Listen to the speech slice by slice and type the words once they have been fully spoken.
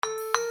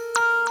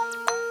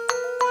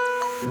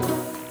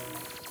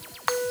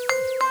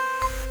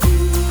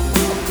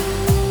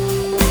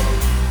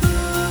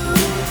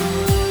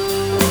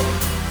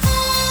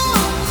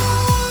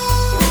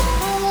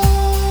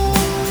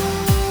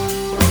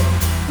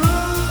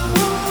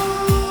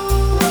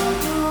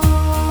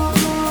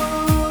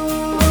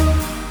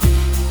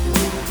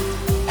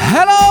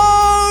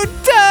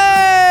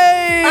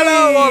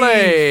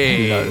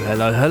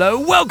Hello.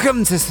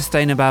 Welcome to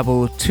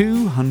Sustainababble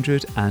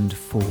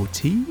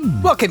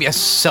 214. Welcome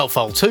yourself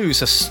all to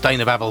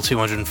Sustainababble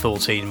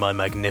 214, my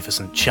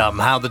magnificent chum.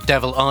 How the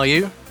devil are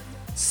you?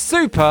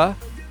 Super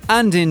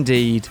and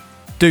indeed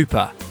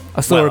duper. I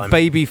saw a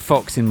baby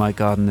fox in my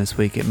garden this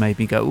week. It made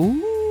me go,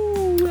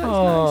 ooh, that's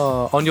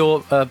nice. On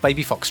your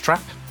baby fox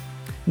trap?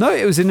 No,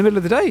 it was in the middle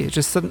of the day. It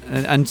just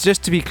and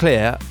just to be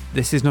clear,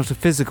 this is not a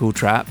physical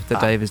trap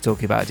that Dave is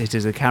talking about. It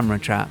is a camera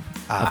trap.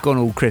 I've gone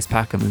all Chris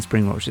Packham and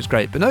Springrock, which is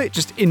great. But no,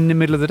 just in the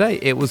middle of the day,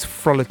 it was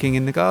frolicking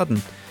in the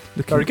garden.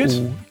 Looking very good.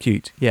 All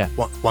cute, yeah.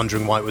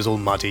 Wondering why it was all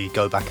muddy,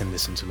 go back and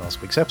listen to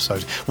last week's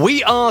episode.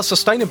 We are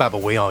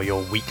Sustainababble. We are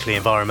your weekly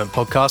environment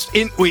podcast.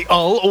 We are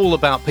all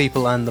about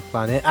people and the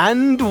planet,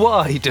 and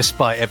why,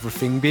 despite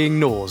everything being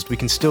nosed, we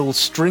can still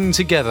string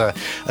together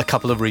a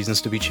couple of reasons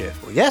to be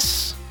cheerful.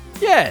 Yes?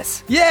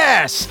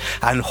 Yes!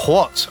 And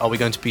what are we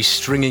going to be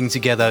stringing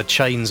together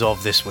chains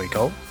of this week,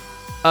 Ol?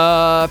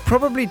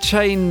 Probably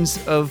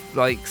chains of,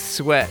 like,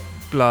 sweat,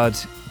 blood,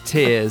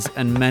 tears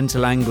and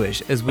mental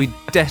anguish as we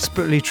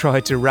desperately try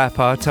to wrap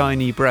our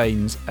tiny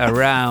brains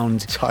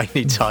around...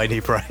 Tiny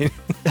brain.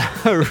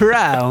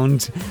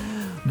 around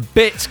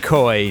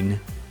Bitcoin.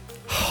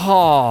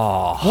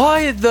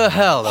 Why the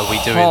hell are we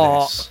doing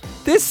this?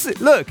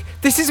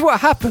 This is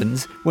what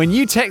happens when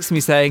you text me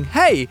saying,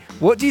 hey,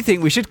 what do you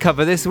think we should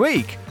cover this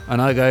week?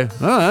 And I go,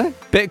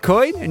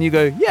 Bitcoin? And you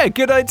go, yeah,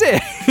 good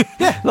idea.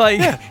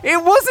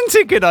 It wasn't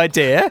a good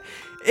idea.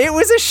 It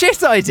was a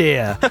shit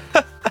idea.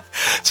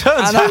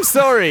 Turns out... I'm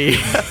sorry.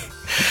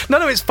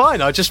 No, it's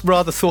fine. I just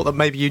rather thought that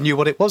maybe you knew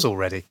what it was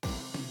already.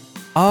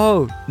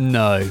 Oh,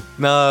 no.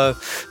 No.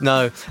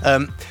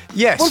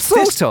 Yes. Well,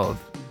 sort of,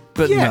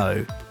 but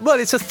no. Well,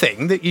 it's a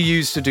thing that you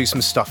use to do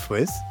some stuff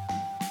with.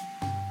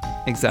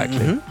 Exactly.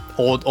 Mm-hmm.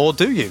 Or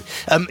do you?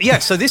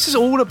 So this is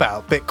all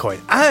about Bitcoin,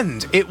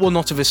 and it will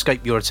not have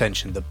escaped your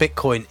attention that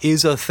Bitcoin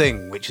is a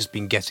thing which has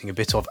been getting a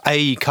bit of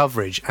A,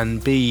 coverage,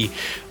 and B,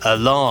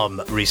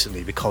 alarm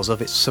recently because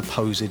of its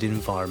supposed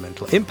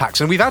environmental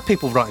impacts. And we've had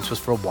people writing to us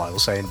for a while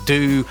saying,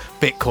 do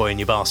Bitcoin,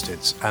 you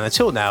bastards. And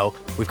until now,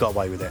 we've got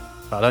away with it.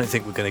 But I don't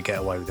think we're going to get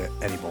away with it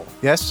anymore.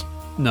 Yes?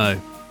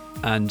 No.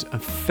 And I'm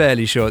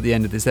fairly sure at the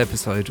end of this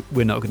episode,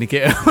 we're not going to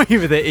get away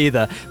with it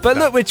either. But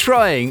look, we're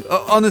trying.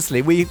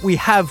 Honestly, we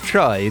have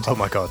tried. Oh,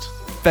 my God.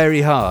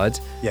 Very hard.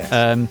 Yes.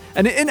 And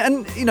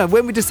you know,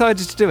 when we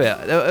decided to do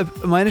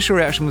it, my initial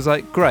reaction was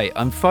like, great,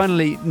 I'm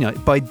finally,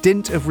 by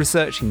dint of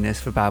researching this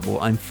for Babble,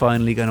 I'm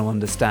finally going to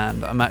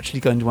understand. I'm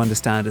actually going to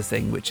understand a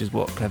thing, which is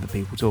what clever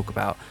people talk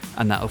about,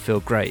 and that'll feel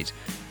great.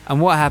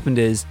 And what happened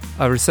is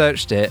I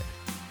researched it,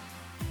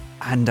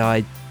 and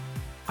I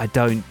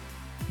don't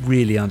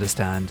really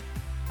understand.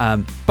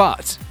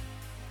 But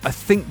I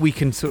think we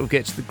can sort of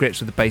get to the grips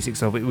with the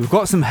basics of it. We've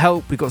got some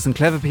help. We've got some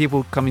clever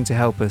people coming to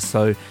help us,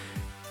 so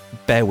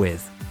bear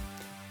with.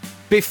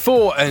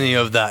 Before any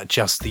of that,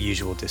 just the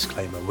usual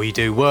disclaimer. We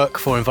do work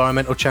for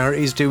environmental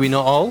charities, do we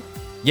not all?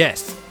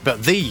 Yes.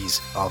 But these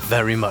are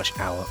very much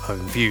our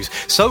own views.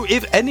 So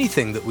if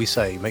anything that we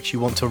say makes you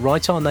want to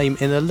write our name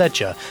in a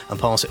ledger and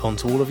pass it on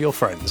to all of your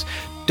friends,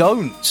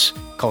 don't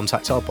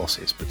contact our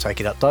bosses, but take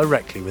it up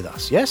directly with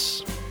us,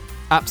 yes?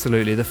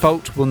 Absolutely. The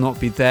fault will not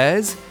be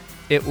theirs.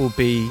 It will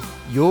be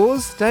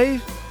yours,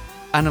 Dave.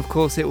 And of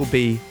course, it will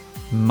be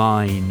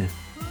mine.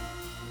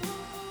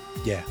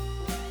 Yeah.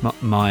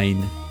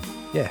 Mine.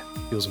 Yeah,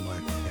 yours and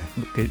mine. Yeah.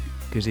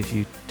 Because if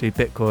you do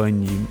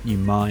Bitcoin, you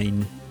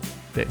mine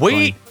Bitcoin.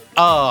 We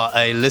are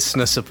a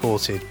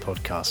listener-supported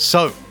podcast.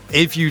 So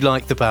if you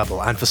like the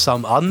babble and for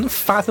some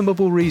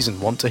unfathomable reason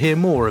want to hear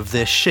more of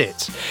this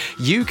shit,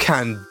 you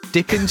can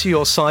dip into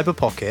your cyber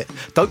pocket.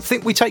 Don't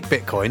think we take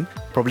Bitcoin,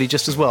 probably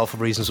just as well for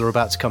reasons we're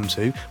about to come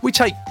to. We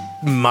take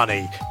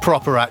money,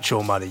 proper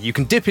actual money. You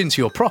can dip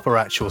into your proper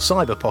actual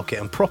cyber pocket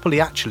and properly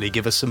actually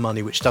give us some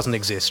money which doesn't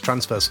exist.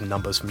 Transfer some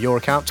numbers from your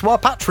account to our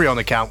Patreon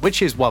account,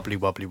 which is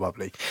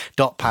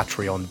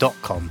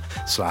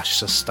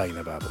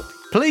wobbly.patreon.com/sustainababble.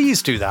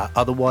 Please do that,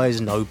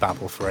 otherwise no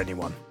babble for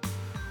anyone.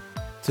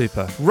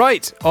 Super.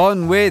 Right,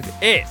 on with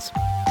it.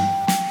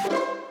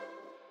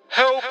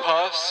 Help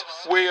us,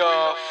 we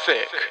are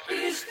thick.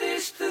 Is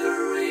this the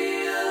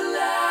real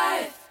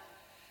life?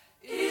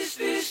 Is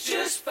this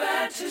just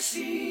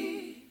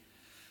fantasy?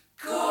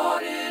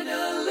 Caught in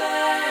a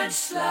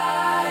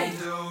landslide,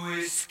 no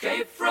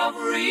escape from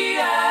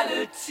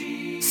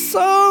reality.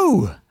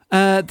 So,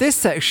 this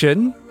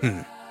section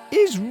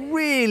is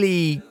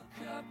really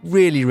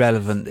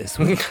relevant this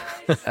week.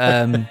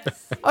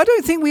 I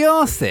don't think we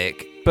are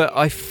thick, but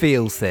I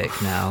feel thick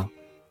now.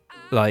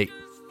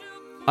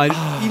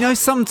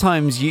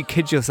 Sometimes you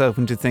kid yourself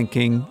into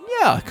thinking,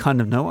 yeah, I kind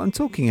of know what I'm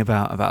talking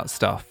about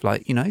stuff.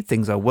 Like,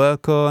 things I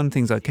work on,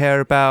 things I care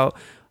about.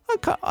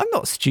 I'm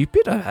not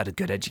stupid. I've had a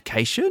good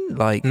education.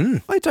 I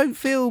don't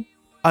feel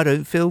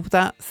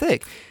that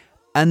thick.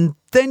 And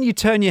then you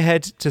turn your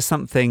head to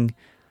something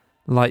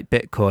like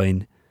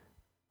Bitcoin,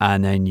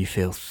 and then you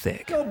feel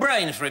thick. Your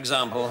brain, for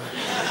example,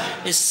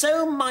 is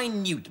so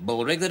minute,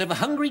 Baldrick, that if a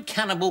hungry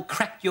cannibal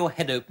cracked your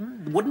head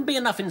open, there wouldn't be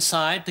enough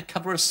inside to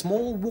cover a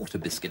small water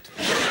biscuit.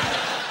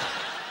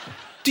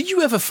 Do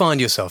you ever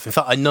find yourself, in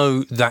fact, I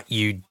know that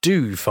you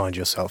do find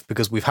yourself,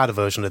 because we've had a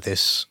version of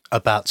this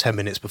about 10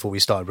 minutes before we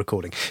started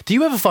recording. Do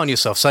you ever find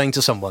yourself saying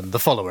to someone the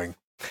following?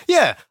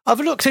 Yeah,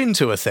 I've looked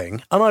into a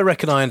thing and I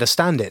reckon I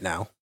understand it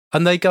now.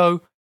 And they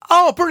go,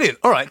 oh, brilliant.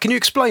 All right, can you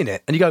explain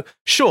it? And you go,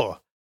 sure.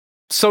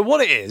 So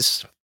what it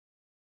is,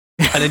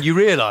 and then you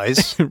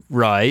realise...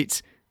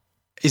 Right.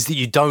 Is that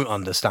you don't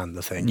understand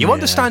the thing. You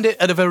understand it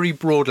at a very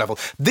broad level.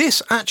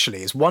 This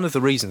actually is one of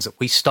the reasons that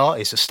we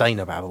started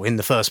Sustainababble in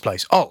the first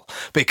place. Oh,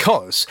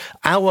 because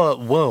our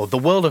world, the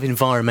world of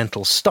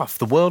environmental stuff,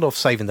 the world of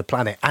saving the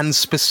planet, and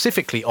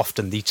specifically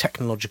often the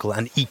technological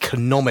and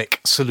economic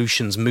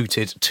solutions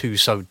mooted to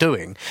so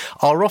doing,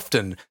 are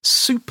often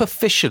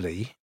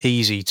superficially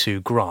easy to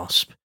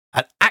grasp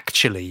and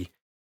actually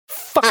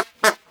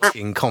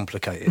fucking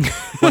complicated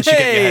once you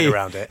get your head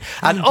around it.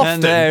 And often...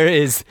 And there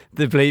is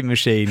the bleep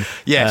machine.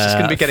 Yes, it's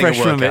going to be getting a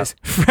workout.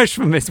 Fresh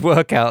from its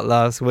workout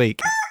last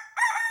week.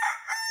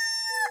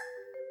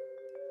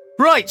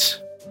 Right.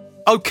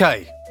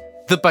 Okay.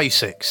 The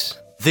basics.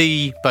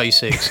 The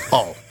basics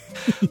of...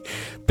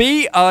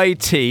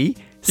 BITCOIN.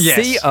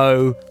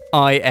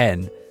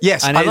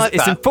 Yes, and I like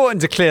it's that.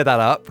 important to clear that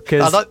up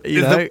because,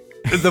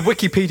 the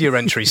Wikipedia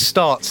entry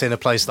starts in a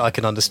place that I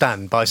can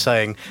understand by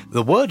saying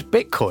the word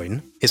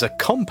Bitcoin is a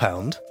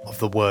compound of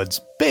the words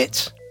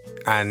bit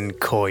and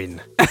coin.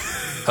 And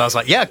I was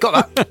like, yeah,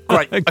 got that.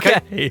 Great.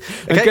 Okay.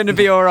 I'm going to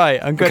be all right.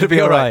 I'm going to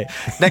be all right.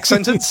 Next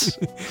sentence.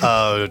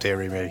 Oh,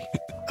 dearie me.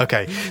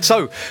 Okay,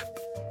 so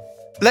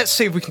let's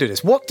see if we can do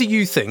this. What do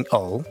you think,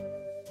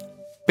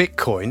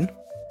 Bitcoin,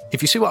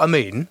 if you see what I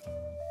mean,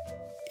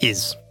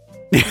 is?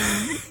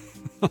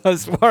 I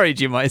was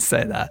worried you might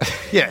say that.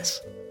 Yes.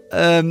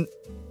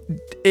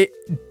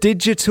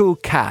 Digital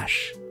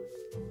cash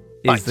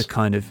is the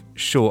kind of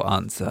short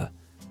answer.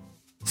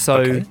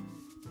 So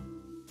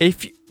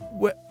if you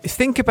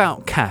think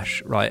about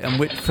cash, right,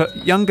 and for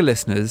younger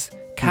listeners,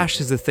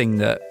 cash is a thing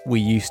that we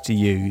used to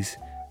use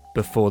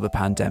before the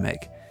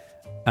pandemic.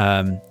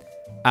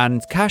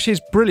 And cash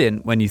is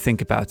brilliant when you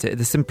think about it.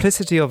 The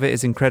simplicity of it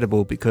is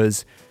incredible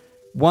because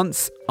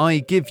once I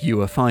give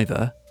you a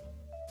 £5,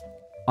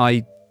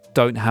 I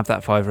don't have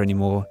that £5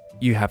 anymore.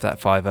 You have that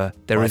 £5.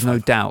 There is no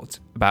doubt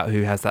about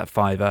who has that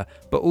 £5,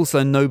 but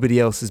also nobody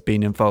else has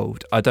been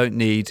involved. I don't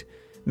need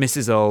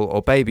Mrs. Ol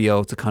or Baby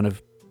Ol to kind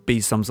of be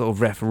some sort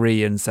of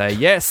referee and say,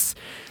 yes,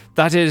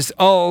 that is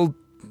Ol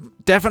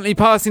definitely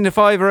passing the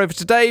 £5 over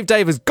to Dave.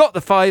 Dave has got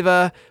the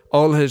 £5.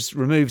 Ol has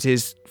removed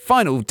his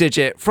final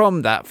digit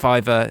from that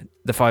 £5.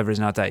 The £5 is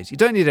now Dave's. You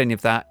don't need any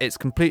of that. It's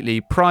completely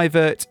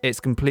private.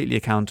 It's completely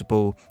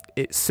accountable.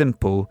 It's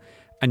simple.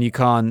 And you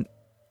can't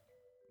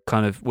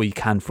you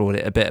can fraud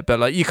it a bit, but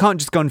like you can't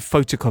just go and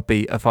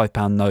photocopy a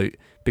 £5 note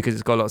because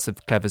it's got lots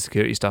of clever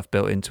security stuff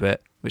built into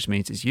it, which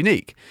means it's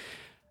unique.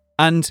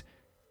 And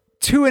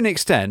to an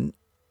extent,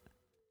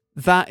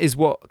 that is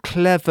what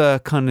clever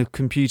kind of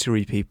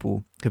computery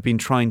people have been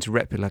trying to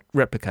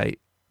replicate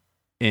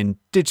in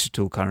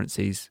digital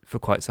currencies for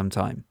quite some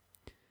time.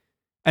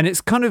 And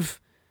it's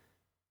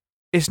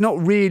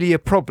not really a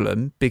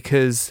problem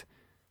because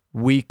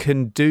we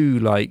can do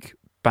like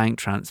bank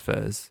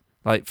transfers.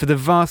 Like for the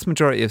vast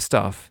majority of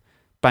stuff,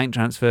 bank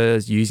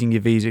transfers, using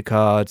your Visa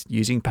card,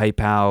 using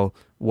PayPal,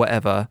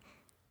 whatever,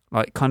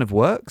 like kind of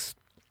works.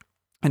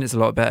 And it's a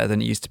lot better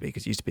than it used to be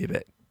because it used to be a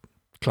bit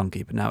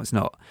clunky, but now it's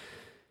not.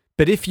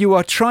 But if you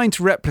are trying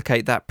to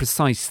replicate that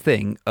precise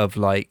thing of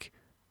like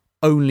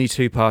only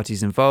two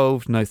parties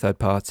involved, no third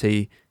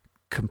party,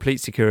 complete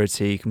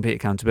security, complete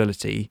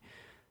accountability,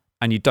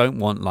 and you don't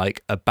want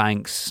like a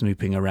bank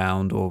snooping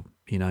around or,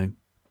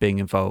 being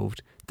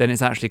involved, then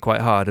it's actually quite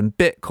hard. And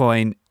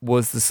Bitcoin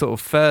was the sort of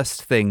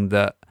first thing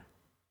that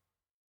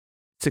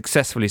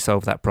successfully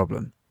solved that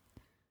problem.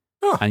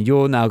 Oh. And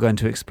you're now going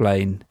to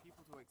explain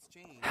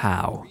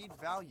how.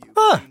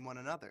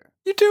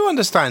 You do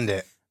understand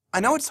it. I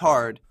know it's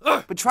hard,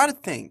 but try to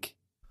think.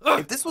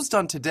 If this was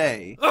done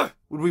today,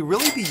 would we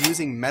really be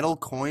using metal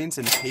coins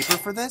and paper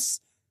for this?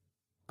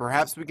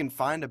 Perhaps we can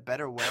find a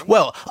better way?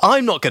 Well,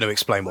 I'm not going to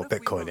explain what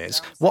Bitcoin is.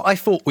 What I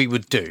thought we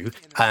would do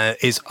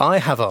is I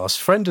have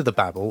asked friend of the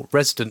Babble,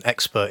 resident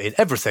expert in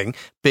everything,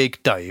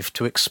 Big Dave,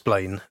 to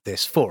explain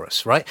this for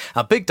us, right?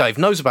 Now, Big Dave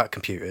knows about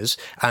computers,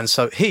 and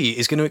so he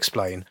is going to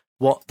explain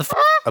what the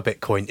a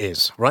Bitcoin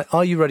is, right?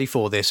 Are you ready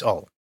for this,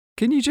 Ol?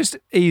 Can you just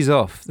ease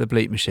off the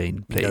bleep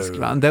machine, please?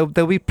 No.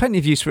 There'll be plenty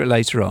of use for it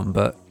later on,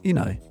 but,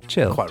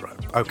 chill. Quite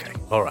right. Okay.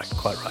 All right.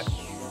 Quite right.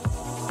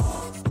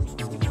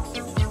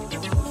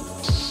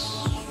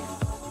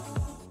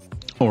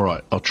 All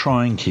right, I'll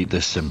try and keep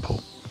this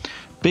simple.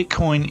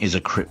 Bitcoin is a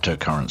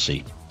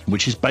cryptocurrency,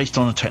 which is based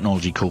on a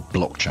technology called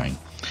blockchain.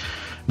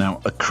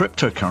 Now, a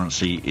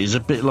cryptocurrency is a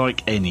bit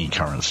like any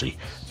currency.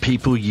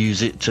 People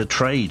use it to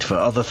trade for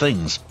other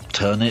things,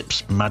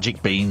 turnips,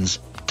 magic beans,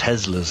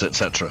 Teslas,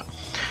 etc.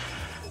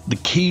 The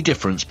key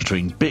difference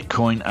between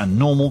Bitcoin and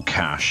normal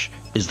cash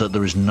is that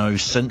there is no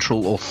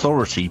central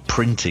authority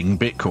printing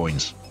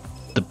Bitcoins.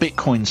 The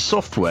Bitcoin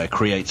software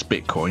creates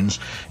Bitcoins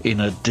in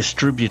a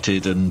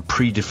distributed and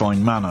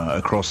predefined manner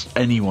across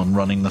anyone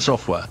running the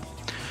software.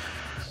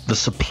 The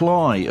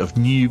supply of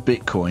new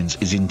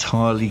bitcoins is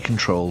entirely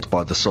controlled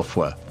by the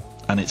software,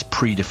 and it's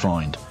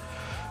predefined.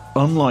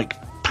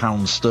 Unlike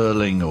pound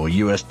sterling or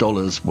US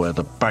dollars, where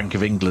the Bank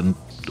of England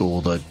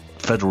or the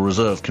Federal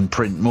Reserve can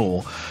print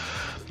more,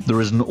 there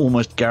is an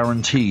almost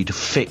guaranteed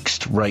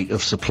fixed rate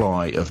of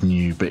supply of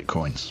new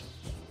bitcoins.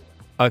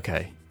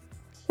 Okay.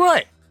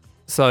 Right.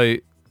 So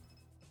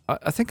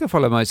I think I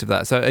follow most of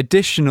that. So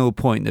additional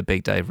point that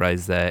Big Dave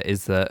raised there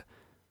is that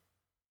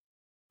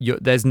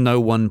there's no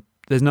one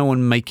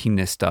making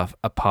this stuff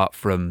apart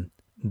from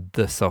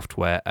the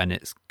software, and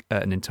it's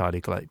at an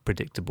entirely like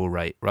predictable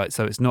rate, right?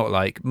 So it's not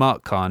like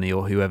Mark Carney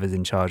or whoever's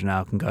in charge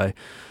now can go,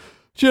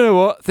 do you know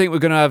what? I think we're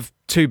going to have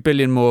 2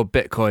 billion more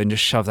Bitcoin,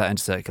 just shove that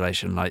into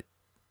circulation. Like,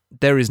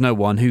 there is no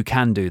one who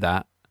can do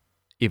that,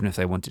 even if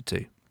they wanted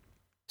to.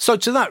 So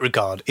to that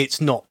regard,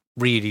 it's not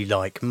really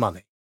like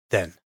money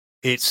then.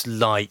 It's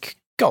like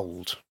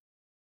gold.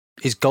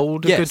 Is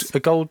gold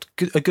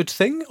a good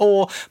thing,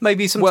 or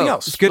maybe something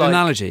else? It's a good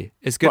analogy.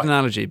 It's a good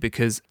analogy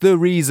because the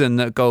reason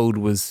that gold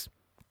was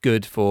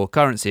good for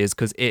currency is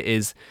because it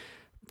is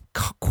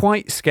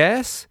quite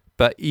scarce,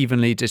 but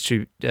evenly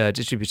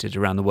distributed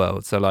around the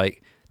world. So,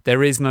 like,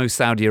 there is no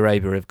Saudi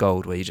Arabia of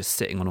gold where you're just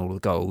sitting on all the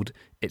gold.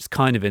 It's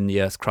kind of in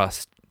the Earth's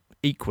crust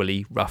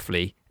equally,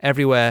 roughly,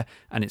 everywhere,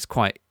 and it's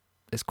quite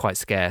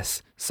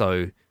scarce.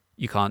 So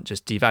you can't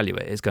just devalue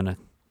it. It's going to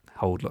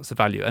hold lots of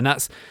value, and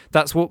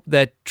that's what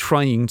they're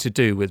trying to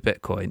do with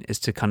Bitcoin, is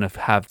to kind of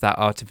have that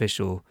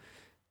artificial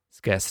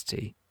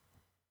scarcity.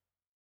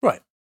 Right.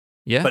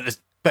 Yeah. But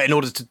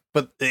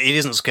it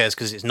isn't scarce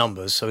because it's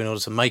numbers. So in order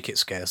to make it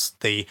scarce,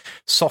 the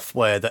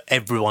software that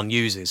everyone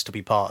uses to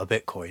be part of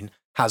Bitcoin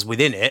has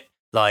within it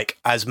like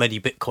as many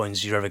Bitcoins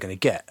as you're ever going to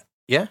get.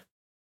 Yeah.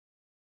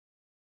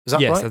 Is that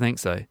right? Yes, I think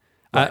so.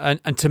 Right.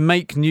 And to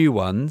make new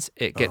ones,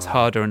 it gets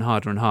harder and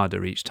harder and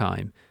harder each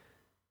time.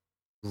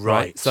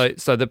 Right. So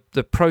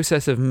the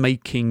process of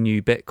making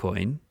new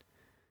Bitcoin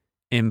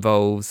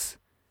involves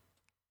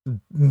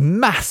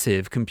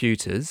massive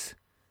computers,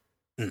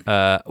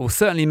 or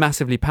certainly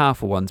massively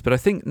powerful ones. But I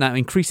think now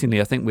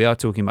increasingly, we are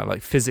talking about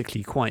like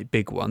physically quite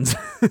big ones,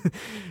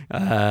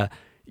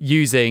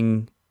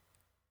 using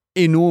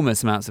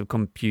enormous amounts of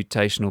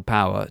computational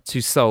power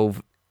to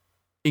solve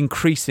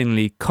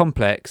increasingly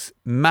complex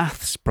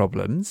maths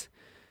problems.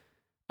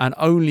 And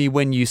only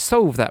when you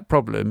solve that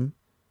problem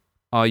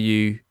are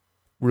you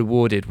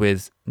rewarded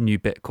with new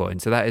Bitcoin.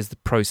 So that is the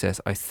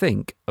process, I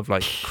think, of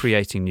like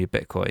creating new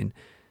Bitcoin.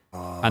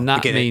 And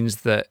that means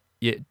that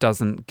it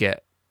doesn't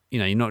get,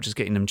 you're not just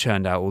getting them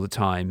churned out all the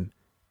time,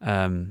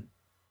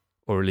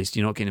 or at least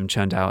you're not getting them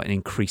churned out in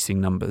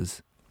increasing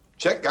numbers.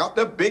 Check out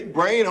the big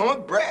brain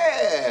on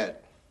Brad.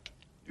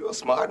 You're a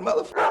smart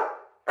motherfucker.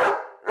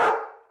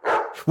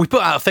 We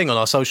put out a thing on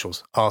our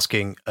socials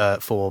asking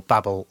for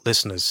Babel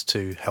listeners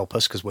to help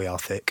us because we are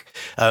thick,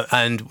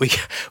 and we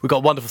got a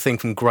wonderful thing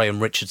from Graham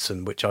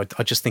Richardson, which I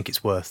just think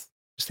it's worth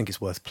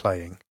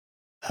playing.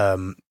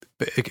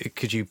 But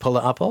could you pull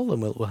it up, Ol,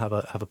 and we'll have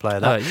a play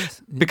of that?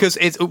 Yes. Because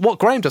what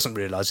Graham doesn't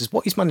realise is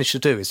what he's managed to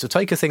do is to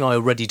take a thing I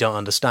already don't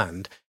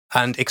understand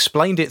and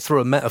explained it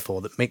through a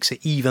metaphor that makes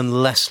it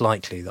even less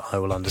likely that I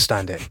will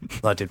understand it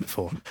than I did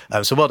before.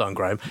 So well done,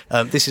 Graham.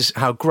 This is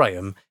how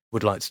Graham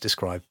would like to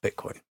describe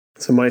Bitcoin.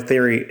 So my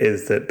theory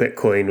is that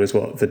Bitcoin was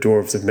what the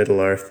dwarves of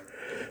Middle-earth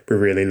were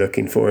really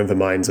looking for in the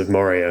mines of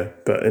Moria,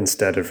 but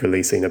instead of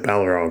releasing a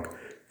Balrog,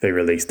 they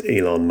released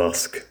Elon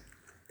Musk.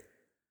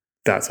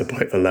 That's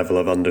about the level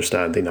of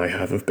understanding I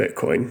have of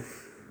Bitcoin.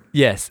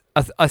 Yes,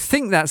 I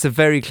think that's a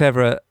very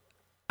clever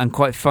and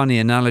quite funny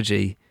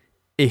analogy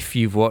if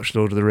you've watched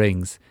Lord of the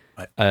Rings.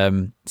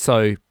 Right.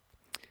 So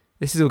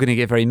this is all going to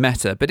get very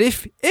meta, but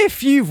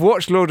if you've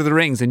watched Lord of the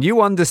Rings and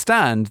you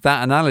understand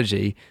that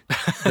analogy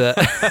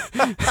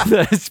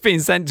that's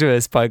been sent to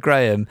us by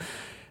Graham,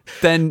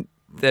 then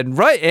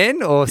write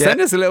in or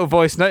send us a little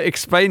voice note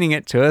explaining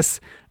it to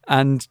us,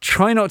 and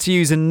try not to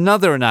use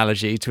another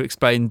analogy to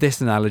explain this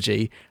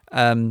analogy.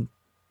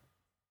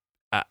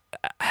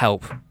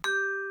 Help.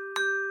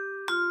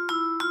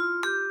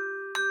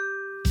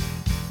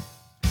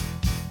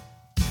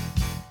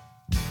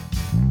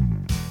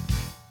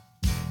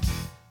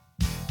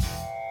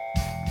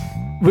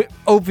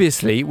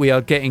 Obviously, we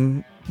are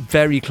getting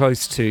very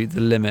close to the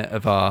limit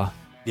of our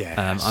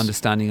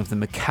understanding of the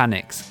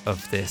mechanics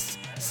of this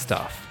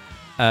stuff.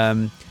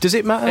 Does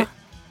it matter?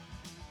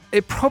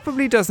 It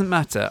probably doesn't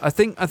matter. I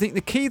think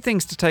the key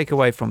things to take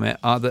away from it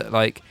are that,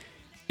 like,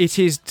 it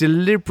is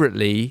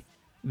deliberately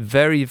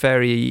very,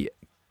 very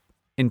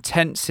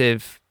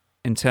intensive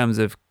in terms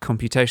of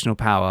computational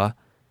power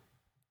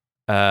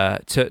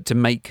to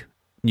make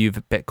new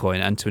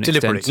Bitcoin, and to an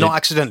extent, not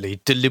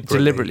accidentally, deliberately.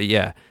 Deliberately,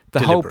 yeah.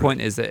 The whole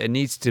point is that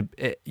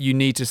you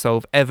need to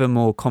solve ever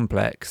more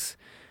complex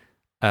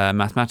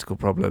mathematical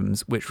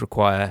problems, which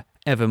require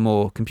ever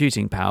more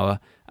computing power,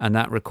 and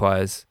that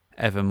requires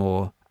ever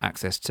more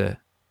access to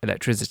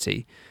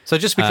electricity. So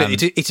just to be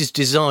clear, it is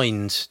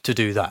designed to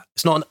do that.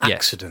 It's not an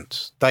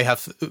accident. They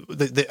have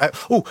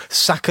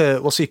Saka.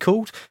 What's he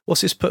called?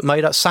 What's this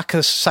made up?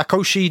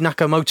 Satoshi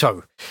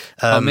Nakamoto.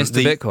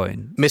 Mr.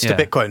 Bitcoin. Mr.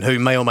 Bitcoin, who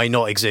may or may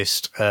not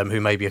exist,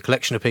 who may be a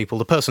collection of people.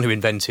 The person who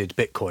invented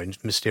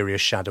Bitcoin,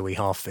 mysterious, shadowy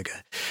half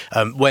figure.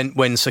 When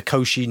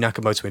Satoshi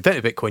Nakamoto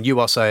invented Bitcoin, you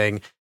are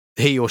saying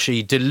he or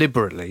she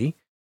deliberately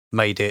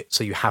made it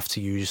so you have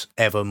to use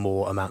ever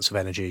more amounts of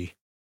energy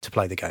to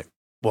play the game.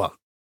 Well,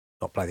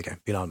 not play the game,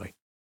 you know what I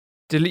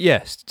mean?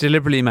 Yes,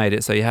 deliberately made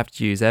it so you have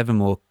to use ever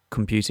more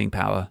computing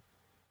power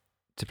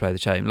to play the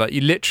chain. Like, you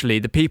literally,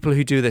 the people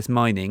who do this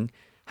mining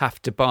have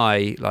to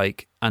buy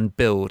and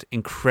build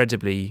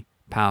incredibly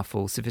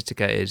powerful,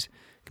 sophisticated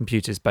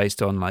computers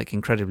based on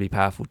incredibly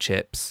powerful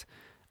chips.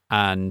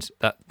 And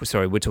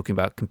we're talking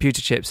about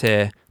computer chips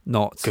here,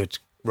 not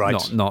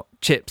not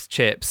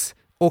chips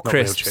or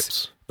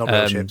crisps. Not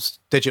real chips.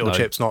 Digital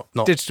chips, not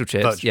digital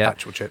chips,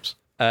 actual chips.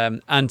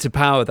 And to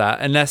power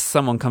that, unless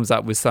someone comes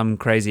up with some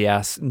crazy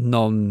ass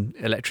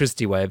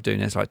non-electricity way of doing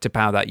this, to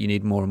power that you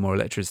need more and more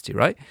electricity,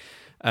 right?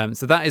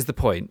 So that is the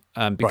point,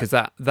 because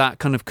that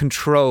kind of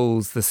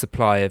controls the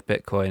supply of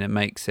Bitcoin. It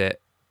makes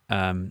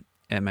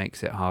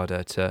it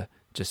harder to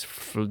just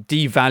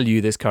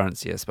devalue this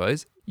currency, I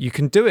suppose. You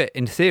can do it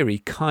in theory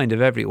kind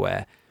of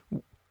everywhere,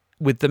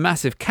 with the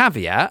massive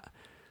caveat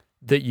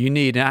that you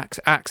need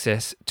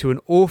access to an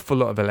awful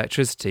lot of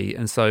electricity.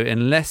 And so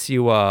unless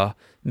you are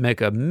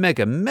mega,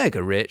 mega,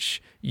 mega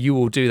rich, you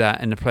will do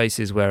that in the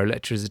places where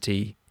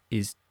electricity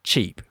is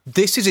cheap.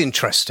 This is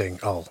interesting,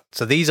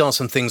 So these are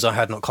some things I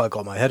had not quite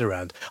got my head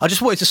around. I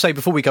just wanted to say,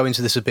 before we go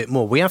into this a bit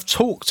more, we have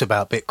talked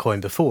about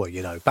Bitcoin before,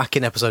 back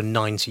in episode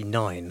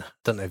 99.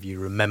 Don't know if you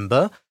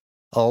remember.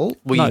 No,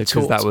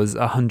 because that was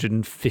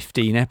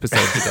 115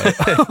 episodes ago.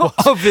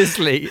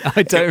 Obviously,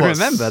 I don't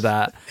remember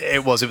that.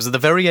 It was at the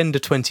very end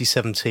of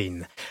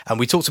 2017. And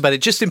we talked about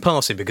it just in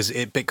passing because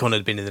Bitcoin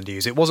had been in the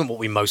news. It wasn't what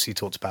we mostly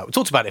talked about. We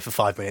talked about it for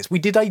 5 minutes. We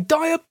did a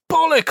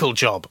diabolical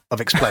job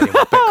of explaining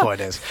what Bitcoin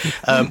is.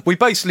 We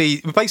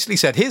basically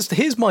said,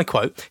 here's my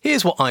quote.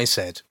 Here's what I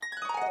said.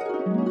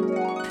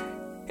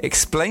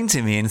 Explain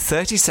to me in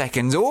 30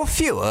 seconds or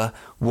fewer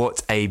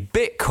what a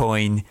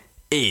Bitcoin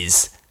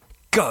is.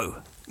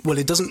 Go. Well,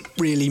 it doesn't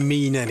really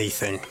mean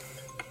anything.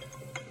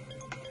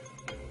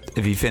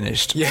 Have you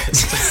finished? Yes.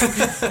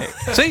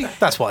 See,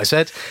 that's what I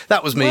said.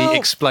 That was me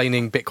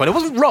explaining Bitcoin. It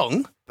wasn't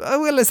wrong. I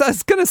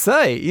was going to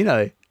say,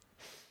 It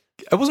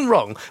wasn't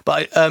wrong,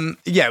 but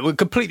we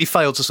completely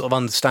failed to sort of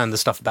understand the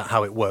stuff about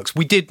how it works.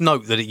 We did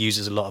note that it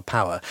uses a lot of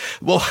power.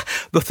 Well,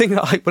 the thing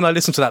that when I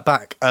listened to that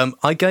back,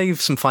 I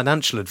gave some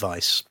financial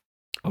advice.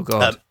 Oh,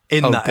 God.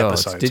 In that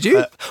episode. Did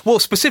you? Well,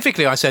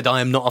 specifically, I said I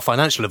am not a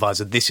financial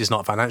advisor. This is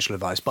not financial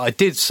advice. But I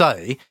did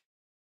say,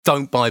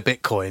 don't buy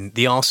Bitcoin.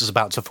 The arse is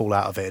about to fall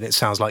out of it, and it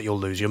sounds like you'll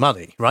lose your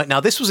money. Right? Now,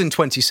 this was in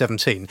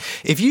 2017.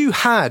 If you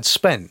had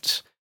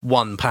spent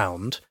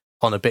 £1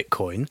 on a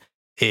Bitcoin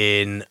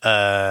in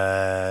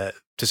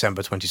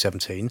December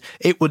 2017,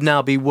 it would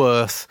now be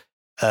worth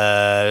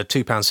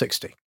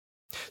 £2.60.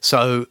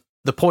 So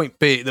the point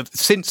being that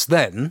since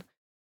then,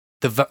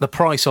 the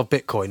price of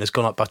Bitcoin has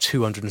gone up by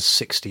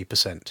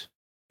 260%.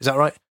 Is that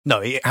right? No,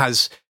 it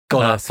has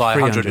gone up by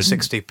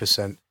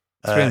 160%.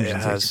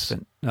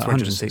 360%.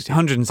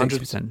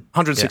 160%.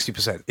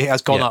 160%. It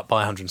has gone up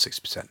by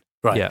 160%.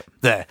 Right. Yeah.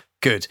 There.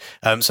 Good.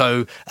 And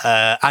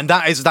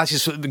that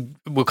is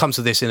we'll come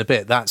to this in a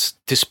bit. That's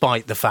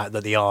despite the fact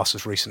that the arse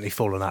has recently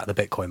fallen out of the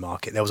Bitcoin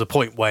market. There was a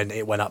point when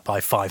it went up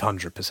by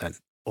 500%.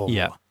 Or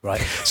more,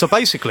 right. So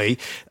basically,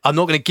 I'm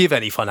not going to give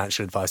any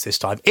financial advice this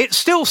time. It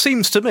still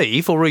seems to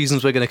me, for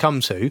reasons we're going to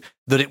come to,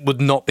 that it would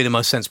not be the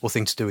most sensible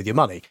thing to do with your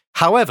money.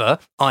 However,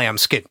 I am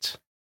skint.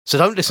 So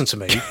don't listen to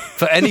me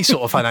for any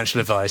sort of financial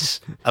advice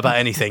about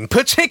anything,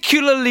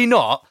 particularly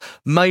not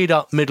made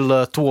up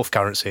Middle-earth dwarf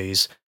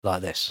currencies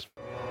like this.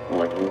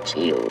 Wouldn't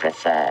you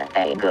prefer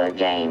a good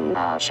game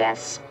of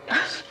chess?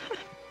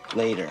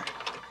 Later.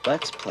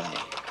 Let's play.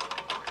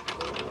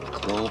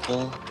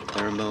 Global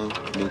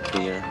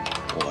thermonuclear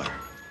war.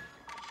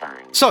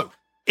 Fine. So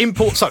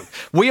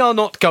we are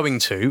not going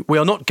to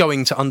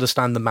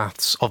understand the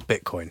maths of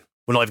Bitcoin.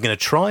 We're not even going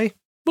to try.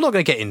 We're not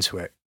going to get into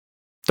it.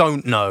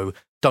 Don't know.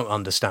 Don't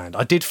understand.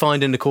 I did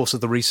find in the course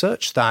of the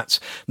research that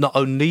not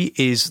only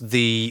is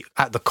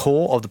at the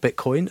core of the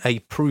Bitcoin a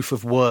proof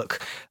of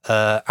work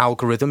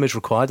algorithm is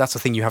required. That's the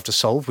thing you have to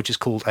solve, which is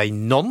called a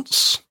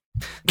nonce.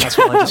 That's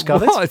what I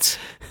discovered. What?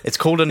 It's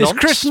called a nonce. Is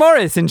Chris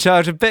Morris in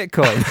charge of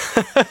Bitcoin?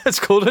 It's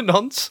called a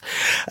nonce,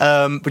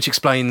 which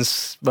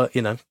explains, but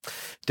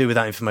do with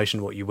that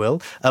information what you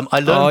will. I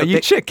learned. Oh,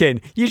 you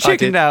chickened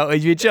out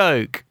with your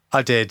joke.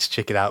 I did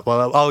check it out.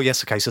 Well,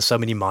 yes, okay, so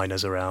many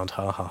miners around.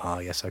 Ha, ha, ha.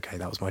 Yes, okay,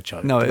 that was my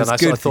joke. No, it's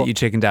good that you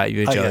chickened out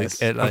your joke. Yes.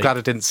 I'm glad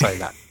I didn't say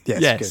that.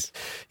 Yes, yes. Good.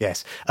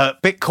 Yes.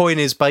 Bitcoin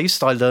is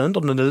based, I learned,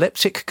 on an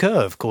elliptic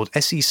curve called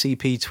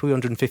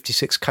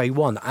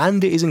SECP-256K1,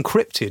 and it is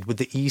encrypted with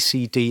the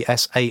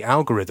ECDSA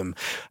algorithm.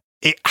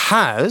 It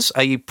has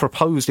a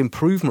proposed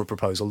improvement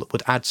proposal that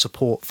would add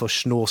support for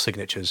Schnorr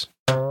signatures.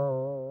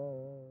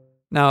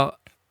 Now,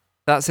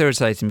 That's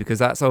irritating because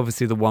that's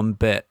obviously the one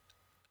bit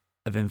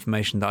of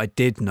information that I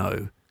did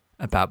know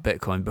about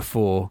Bitcoin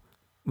before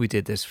we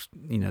did this,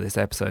 this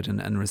episode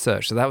and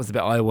research. So that was the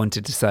bit I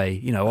wanted to say,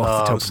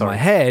 off the top of my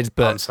head,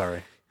 but I'm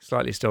sorry.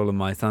 Slightly stolen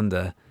my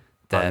thunder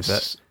there,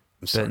 but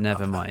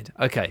never mind.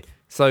 Okay,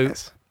 so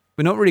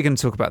we're not really going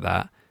to talk about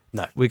that.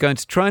 No. We're going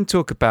to try and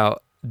talk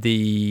about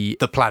the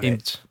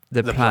planet.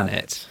 The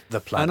planet.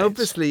 And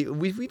obviously,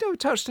 we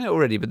touched on it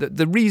already, but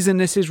the reason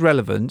this is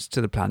relevant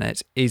to the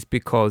planet is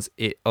because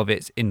of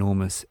its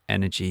enormous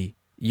energy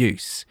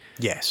use.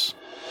 Yes.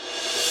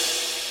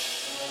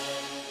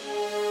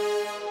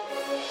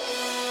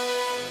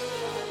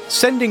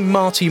 Sending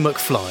Marty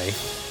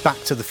McFly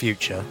back to the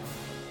future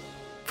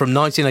from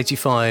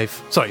 1955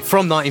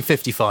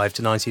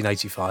 to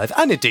 1985,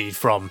 and indeed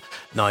from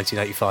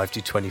 1985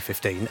 to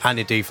 2015, and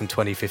indeed from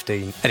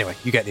 2015. Anyway,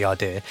 you get the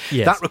idea.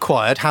 Yes. That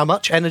required how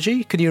much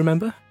energy? Can you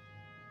remember?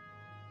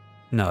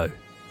 No.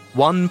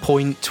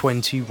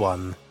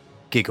 1.21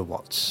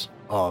 gigawatts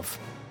of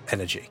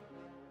energy.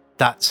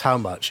 That's how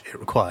much it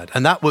required.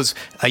 And that was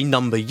a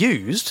number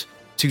used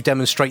to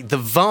demonstrate the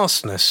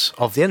vastness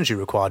of the energy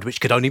required,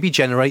 which could only be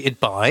generated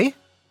by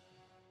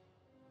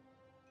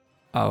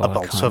a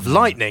bolt of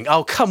lightning.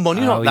 Oh, come on,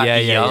 you're not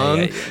that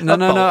young. No.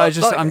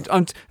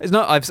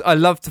 I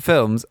love the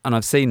films and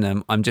I've seen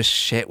them. I'm just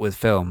shit with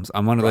films.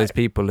 I'm one of those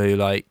people who,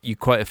 like, you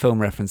quote a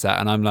film reference out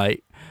and I'm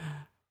like,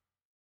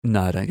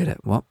 no, I don't get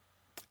it. What?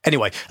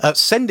 Anyway,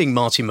 sending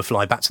Marty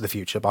McFly back to the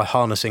future by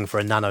harnessing for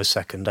a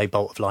nanosecond a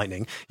bolt of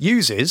lightning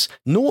uses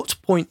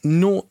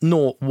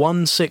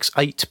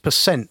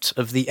 0.00168%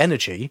 of the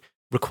energy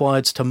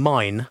required to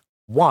mine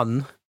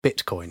 1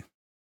 Bitcoin.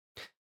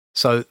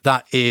 So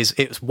it's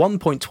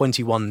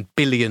 1.21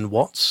 billion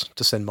watts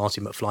to send Marty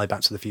McFly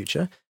back to the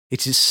future.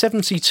 It is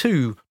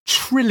 72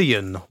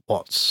 trillion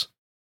watts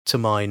to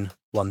mine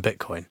 1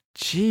 Bitcoin.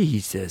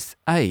 Jesus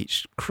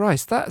H.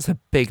 Christ, that's a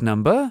big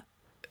number.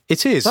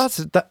 It is. That's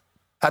the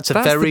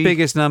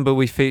biggest number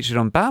we featured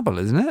on Babbel,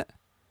 isn't it?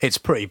 It's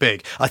pretty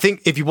big. I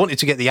think if you wanted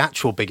to get the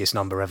actual biggest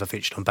number ever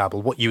featured on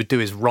Babbel, what you would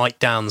do is write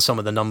down some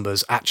of the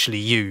numbers actually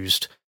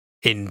used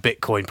in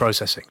Bitcoin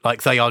processing.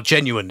 Like, they are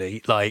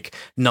genuinely like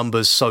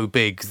numbers so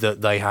big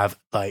that they have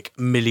like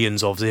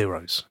millions of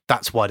zeros.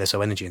 That's why they're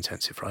so energy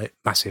intensive, right?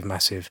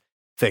 Massive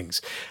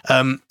things.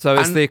 So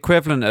it's the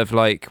equivalent of,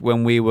 like,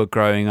 when we were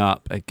growing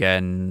up,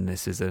 again,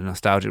 this is a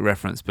nostalgic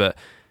reference, but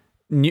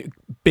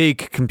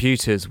big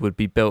computers would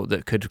be built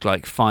that could,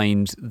 like,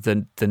 find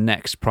the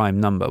next prime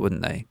number,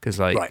 wouldn't they? Because,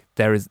 like,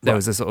 there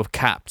was a sort of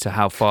cap to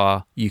how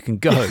far you can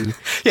go.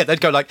 Yeah, they'd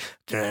go like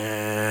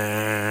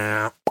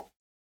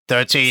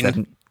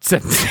 13.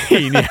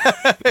 17, yeah.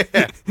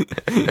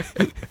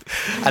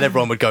 And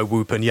everyone would go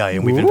whoop and yay,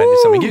 and we've invented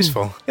something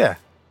useful. Yeah.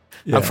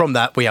 And from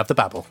that, we have the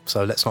Babbel,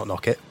 so let's not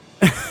knock it.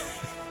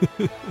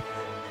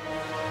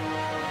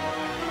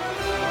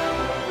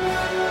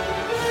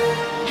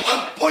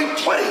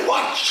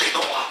 1.21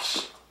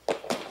 gigawatts.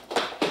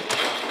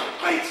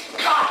 Great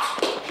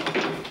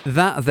God.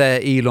 That there,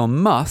 Elon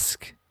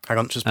Musk. Hang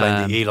on, just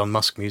playing the Elon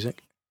Musk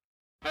music.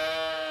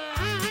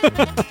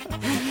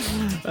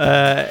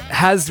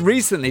 Has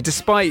recently,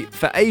 despite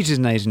for ages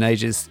and ages and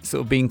ages, sort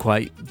of been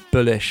quite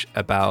bullish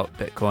about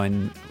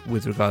Bitcoin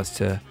with regards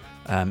to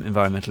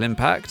environmental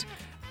impact,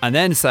 and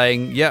then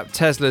saying, yep,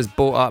 Tesla's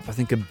bought up, I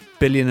think, $1.5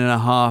 billion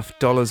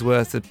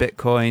worth of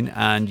Bitcoin,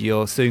 and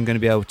you're soon going to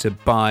be able to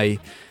buy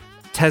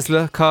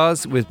Tesla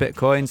cars with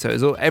Bitcoin.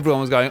 So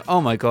everyone was going,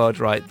 oh my God,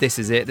 right, this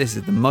is it. This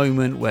is the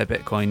moment where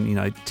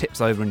Bitcoin,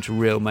 tips over into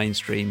real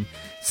mainstream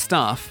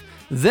stuff.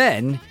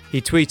 Then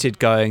he tweeted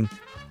going,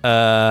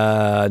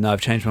 no,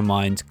 I've changed my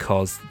mind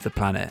because the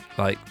planet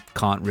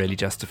can't really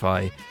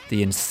justify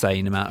the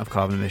insane amount of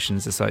carbon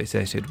emissions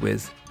associated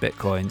with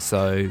Bitcoin.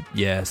 So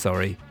yeah,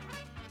 sorry.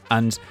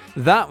 And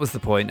that was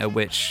the point at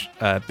which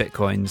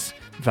Bitcoin's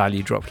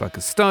value dropped like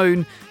a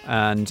stone,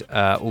 and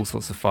all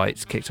sorts of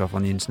fights kicked off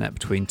on the internet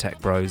between tech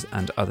bros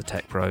and other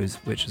tech bros,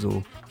 which is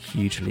all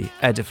hugely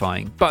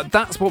edifying. But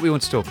that's what we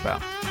want to talk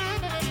about.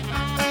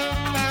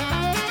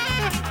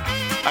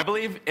 I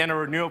believe in a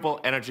renewable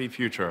energy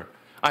future.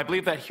 I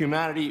believe that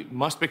humanity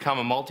must become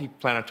a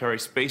multi-planetary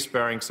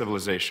space-faring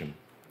civilization.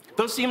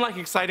 Those seem like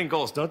exciting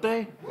goals, don't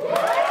they?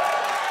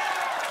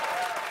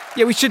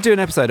 Yeah, we should do an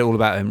episode all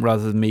about him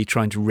rather than me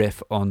trying to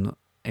riff on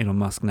Elon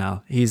Musk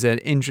now. He's an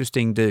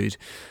interesting dude.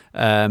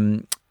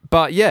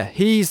 But yeah,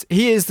 he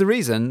is the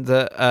reason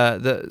that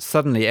that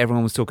suddenly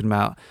everyone was talking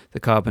about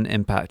the carbon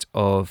impact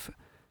of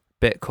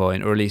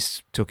Bitcoin, or at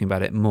least talking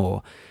about it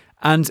more.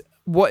 And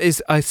what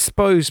is, I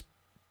suppose,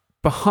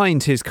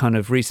 behind his kind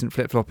of recent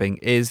flip-flopping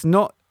is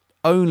not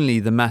only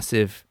the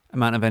massive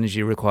amount of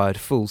energy required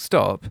full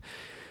stop,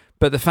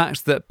 but the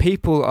fact that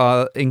people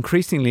are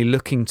increasingly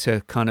looking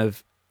to kind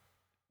of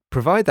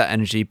provide that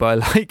energy by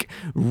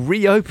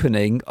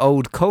reopening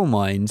old coal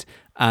mines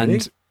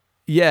and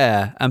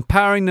and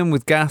powering them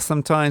with gas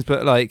sometimes.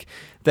 But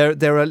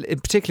there are,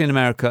 particularly in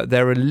America,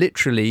 there are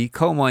literally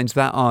coal mines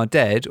that are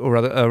dead, or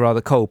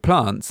rather coal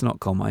plants,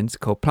 not coal mines,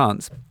 coal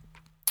plants,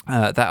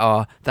 that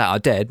are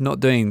dead, not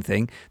doing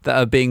anything, that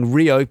are being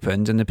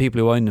reopened, and the people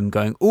who own them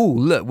going, oh,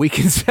 look, we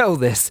can sell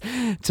this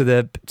to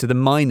the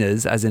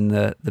miners, as in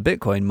the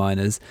Bitcoin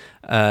miners,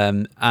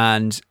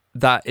 and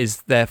that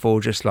is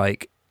therefore just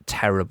like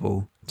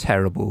terrible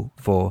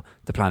for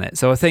the planet.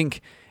 So I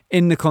think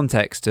in the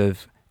context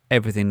of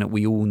everything that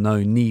we all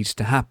know needs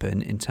to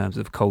happen in terms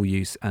of coal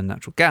use and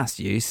natural gas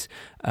use,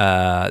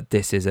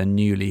 this is a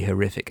newly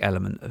horrific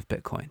element of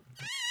Bitcoin.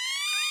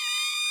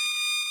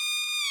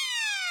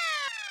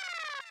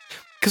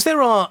 Because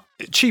there are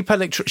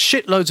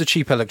shitloads of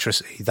cheap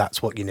electricity.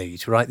 That's what you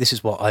need, right? This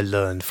is what I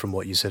learned from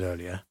what you said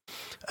earlier,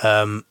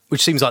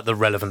 which seems like the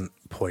relevant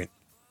point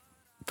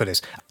for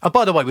this.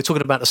 By the way, we're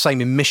talking about the same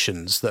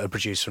emissions that are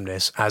produced from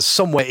this as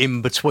somewhere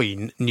in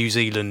between New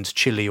Zealand,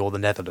 Chile, or the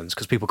Netherlands,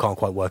 because people can't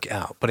quite work it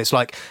out. But it's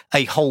like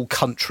a whole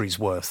country's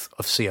worth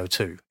of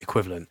CO2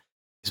 equivalent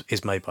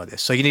is made by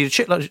this. So you need a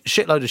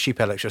shitload of cheap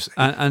electricity.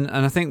 And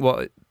I think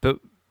but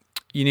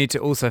you need to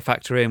also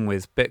factor in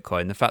with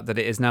Bitcoin the fact that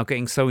it is now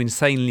getting so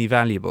insanely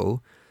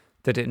valuable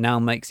that it now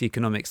makes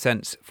economic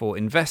sense for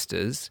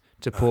investors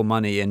to pour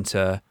money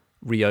into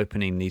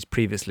reopening these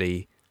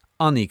previously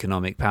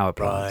uneconomic power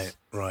plants.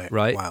 Right.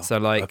 Wow.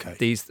 So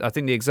these, I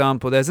think the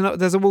example, there's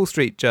a Wall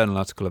Street Journal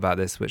article about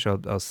this, which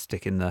I'll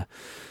stick in the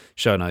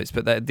show notes.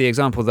 But the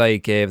example they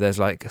give, there's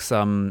like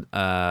an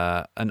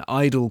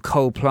idle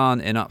coal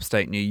plant in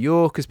upstate New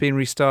York has been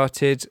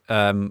restarted.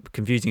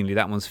 Confusingly,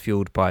 that one's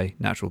fueled by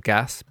natural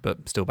gas,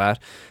 but still bad.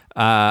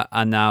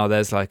 And now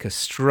there's like a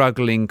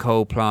struggling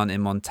coal plant in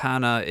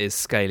Montana is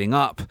scaling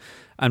up.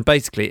 And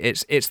basically,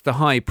 it's the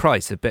high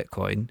price of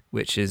Bitcoin,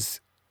 which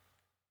is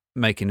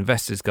making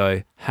investors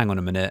go, hang on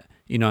a minute,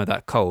 you know,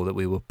 that coal that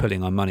we were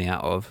pulling our money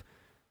out of,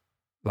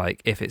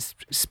 like if it's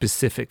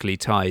specifically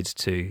tied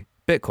to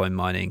Bitcoin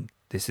mining,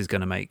 this is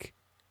going to make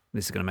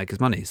us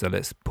money. So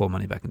let's pour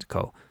money back into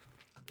coal.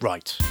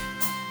 Right.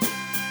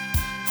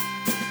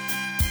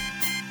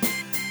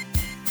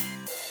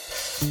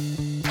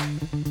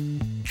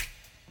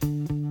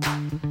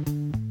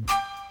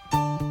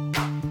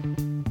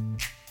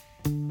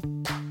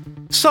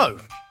 So,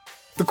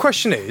 the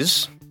question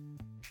is,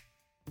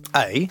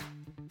 A,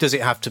 does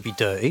it have to be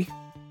dirty?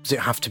 Does it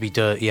have to be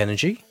dirty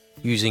energy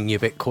using your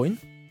Bitcoin?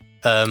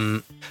 I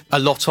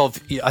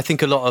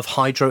think a lot of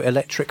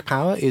hydroelectric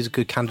power is a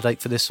good candidate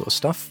for this sort of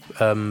stuff,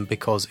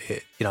 because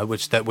it,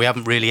 which that we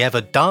haven't really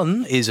ever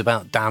done is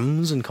about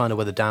dams and kind of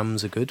whether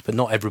dams are good, but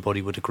not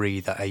everybody would agree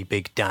that a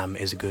big dam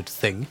is a good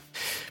thing.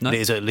 No. But it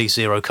is at least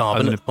zero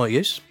carbon at point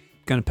use.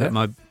 Going to put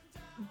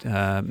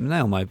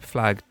nail my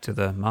flag to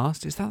the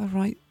mast. Is that the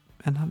right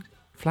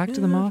flag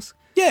to the mast?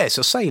 Yeah, it's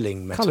a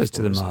sailing metaphor. Colours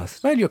to the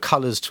mast. Nail your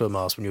colours to a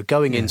mast when you're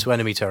going into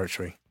enemy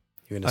territory.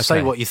 You're going to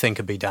say what you think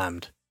and be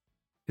damned.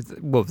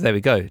 Well, there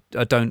we go.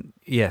 I don't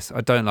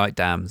like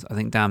dams. I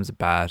think dams are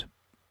bad.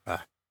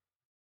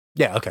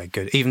 Yeah, okay,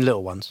 good. Even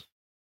little ones.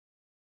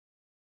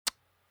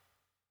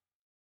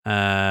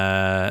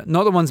 Not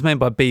the ones made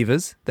by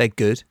beavers. They're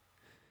good.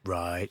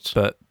 Right.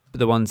 But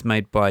the ones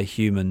made by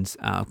humans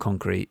out of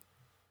concrete,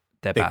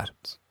 they're bad.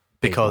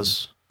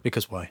 Because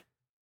why?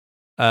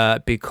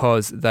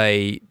 Because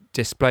they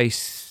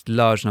displace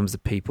large numbers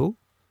of people.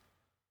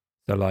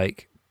 So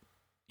like,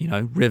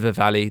 River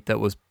Valley that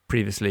was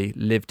previously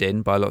lived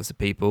in by lots of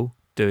people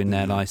doing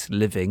their nice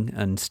living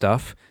and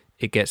stuff,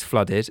 it gets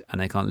flooded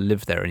and they can't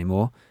live there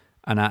anymore,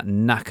 and that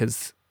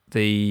knackers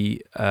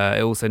it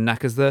also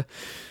knackers the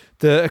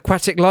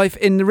aquatic life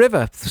in the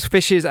river.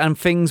 Fishes and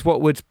things what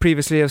would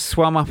previously have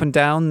swum up and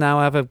down now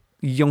have a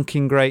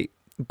yonking great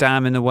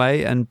dam in the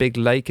way and big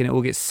lake, and it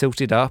all gets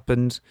silted up,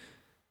 and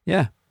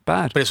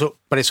bad.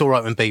 But it's all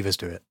right when beavers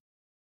do it.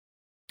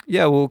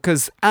 Yeah, well,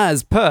 because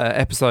as per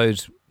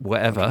episode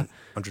whatever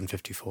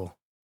 154.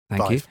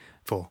 Thank you.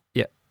 4.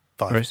 Yeah.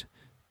 5. Right.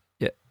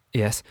 Yeah.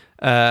 Yes.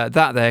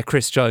 That there,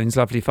 Chris Jones,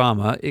 lovely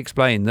farmer,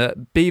 explained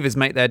that beavers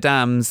make their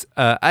dams,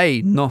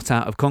 A, not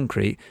out of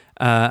concrete,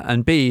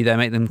 and B, they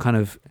make them kind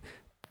of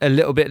a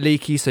little bit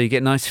leaky, so you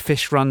get nice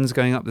fish runs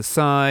going up the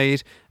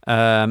side,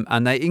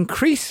 and they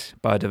increase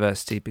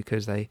biodiversity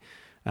because they...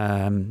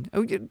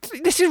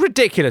 this is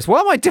ridiculous. Why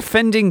am I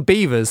defending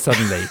beavers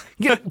suddenly?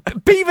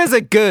 Beavers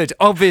are good,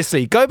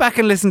 obviously. Go back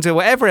and listen to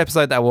whatever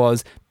episode that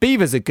was.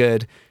 Beavers are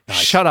good. Nice.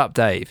 Shut up,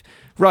 Dave.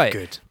 Right.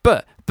 Good.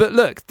 But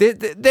look,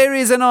 there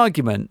is an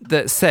argument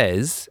that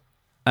says,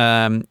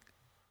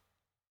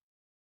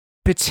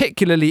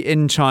 particularly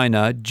in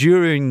China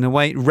during the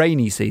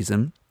rainy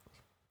season,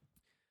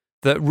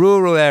 that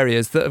rural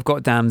areas that have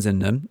got dams in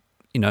them,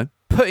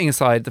 putting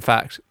aside the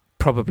fact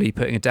probably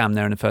putting a dam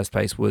there in the first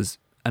place was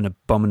an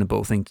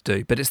abominable thing to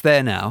do, but it's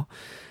there now,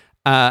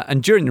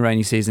 and during the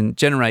rainy season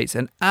generates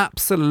an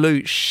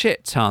absolute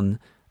shit ton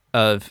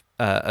of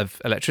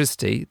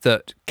electricity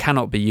that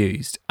cannot be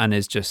used and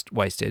is just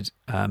wasted,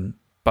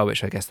 by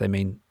which I guess they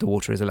mean the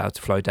water is allowed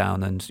to flow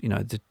down and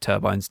the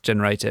turbines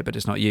generate it, but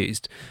it's not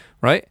used,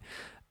 right?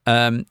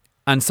 And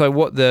so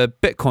what the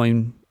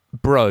Bitcoin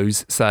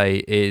bros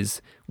say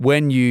is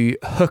when you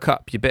hook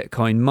up your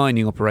Bitcoin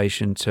mining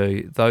operation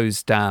to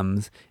those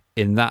dams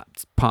in that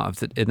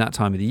in that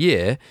time of the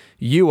year,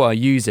 you are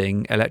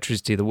using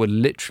electricity that would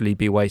literally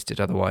be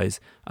wasted otherwise,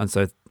 and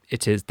so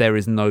there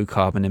is no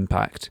carbon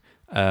impact.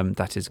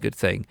 That is a good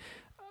thing,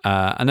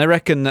 and I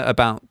reckon that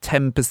about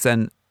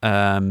 10%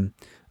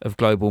 of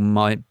global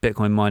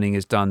Bitcoin mining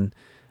is done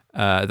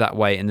that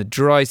way in the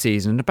dry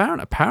season, and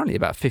apparently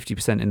about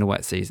 50% in the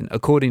wet season,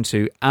 according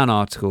to an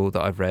article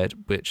that I've read,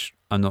 which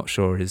I'm not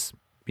sure is,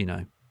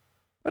 I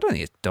don't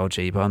think it's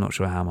dodgy, but I'm not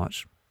sure how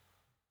much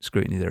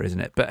scrutiny there is in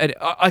it. But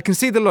I can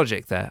see the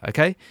logic there,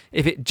 okay?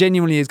 If it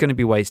genuinely is going to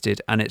be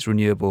wasted and it's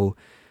renewable,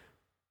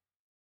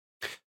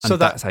 and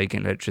that's how you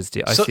get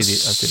electricity. I see the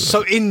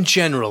so in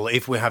general,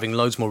 if we're having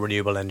loads more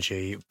renewable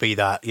energy, be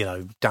that,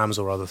 dams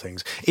or other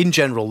things, in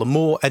general, the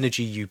more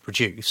energy you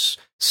produce,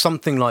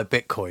 something like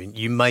Bitcoin,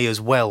 you may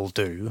as well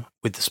do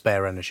with the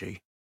spare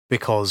energy.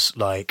 Because,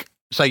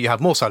 say you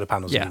have more solar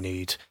panels than you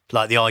need,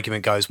 the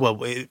argument goes,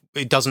 well,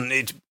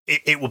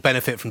 it will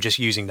benefit from just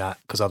using that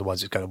because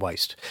otherwise it's going to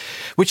waste.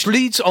 Which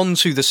leads on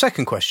to the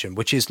second question,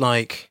 which is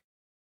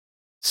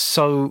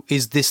so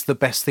is this the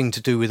best thing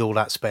to do with all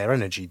that spare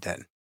energy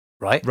then?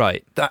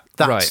 Right.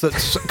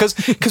 That's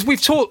because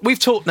we've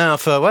talked now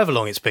for however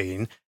long it's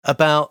been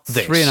about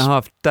this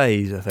 3.5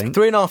 days, I think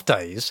 3.5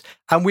 days,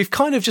 and we've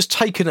kind of just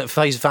taken at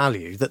face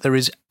value that there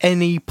is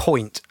any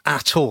point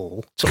at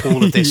all to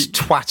all of this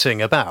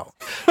twatting about,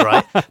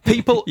 right?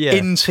 People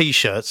in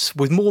t-shirts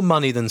with more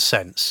money than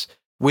sense,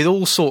 with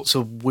all sorts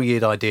of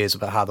weird ideas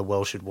about how the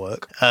world should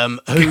work,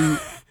 who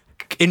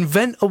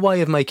invent a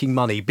way of making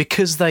money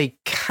because they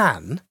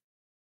can,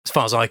 as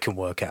far as I can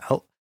work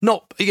out.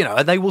 Not,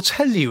 and they will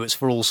tell you it's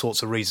for all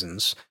sorts of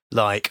reasons,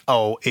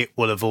 it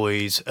will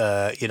avoid,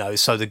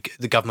 so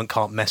the government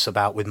can't mess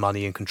about with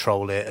money and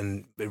control it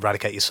and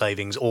eradicate your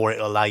savings, or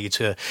it'll allow you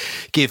to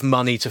give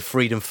money to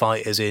freedom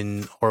fighters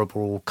in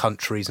horrible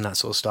countries and that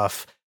sort of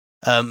stuff.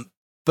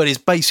 But it's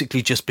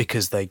basically just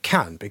because they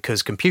can,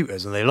 because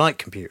computers, and they like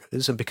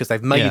computers, and because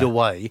they've made a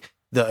way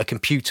that a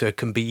computer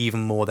can be even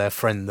more their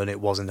friend than it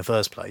was in the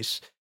first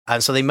place.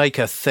 And so they make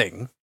a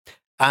thing,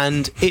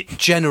 and it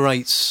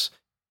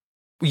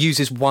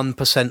uses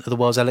 1% of the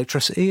world's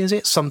electricity, is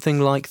it? Something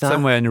like that?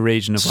 Somewhere in the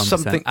region of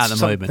 1% at the moment.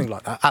 Something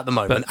like that at the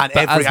moment. And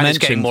it's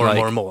getting more and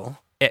more and more.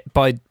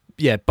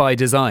 By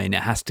design,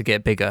 it has to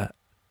get bigger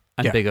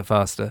and bigger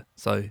faster.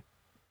 So,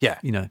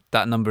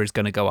 that number is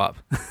going to go up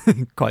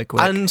quite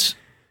quick. And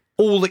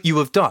all that you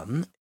have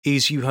done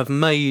is you have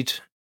made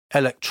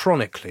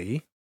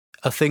electronically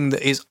a thing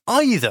that is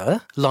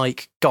either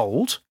like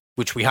gold,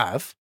 which we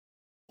have,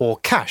 or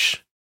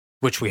cash,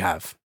 which we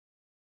have.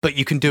 But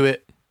you can do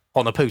it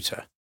on a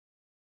pooter.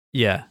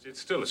 Yeah.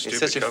 It's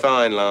such a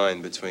fine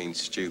line between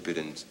stupid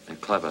and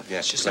clever. Yeah,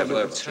 it's just a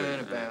little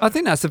turnabout. I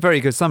think that's a very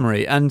good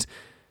summary, and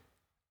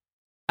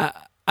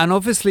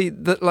obviously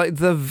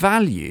the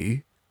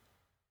value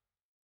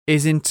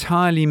is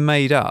entirely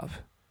made up.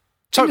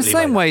 Totally. In the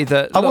same way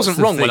that I wasn't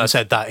wrong when I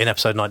said that in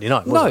episode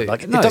 99. Was I?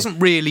 It doesn't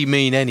really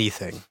mean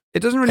anything. It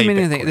doesn't really mean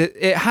anything.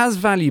 It has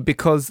value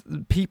because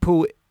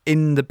people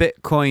in the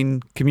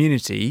Bitcoin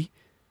community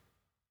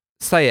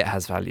say it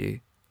has value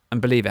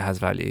and believe it has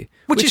value,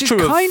 which is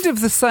true kind of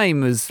the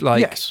same as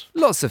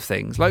lots of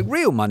things, like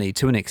real money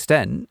to an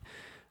extent.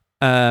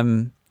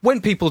 When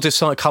people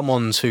decide come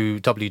on to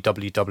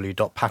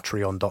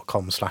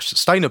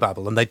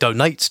www.patreon.com/sustainababble and they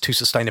donate to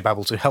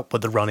Sustainababble to help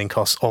with the running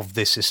costs of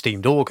this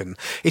esteemed organ,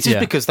 it is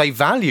because they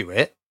value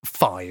it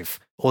 5,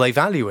 or they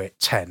value it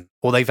 10,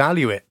 or they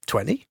value it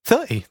 20,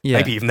 30,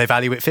 maybe even they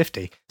value it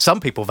 50. Some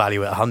people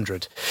value it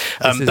 100.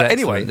 But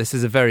anyway, this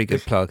is a very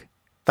good plug.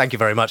 Thank you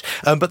very much.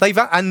 But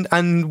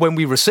and when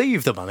we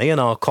receive the money and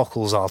our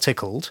cockles are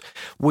tickled,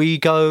 we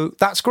go,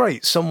 that's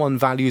great. Someone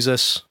values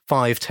us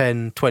 5,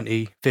 10,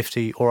 20,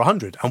 50 or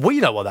 100. And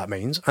we know what that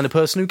means. And the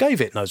person who gave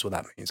it knows what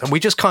that means. And we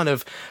just kind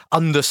of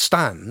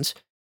understand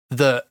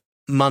that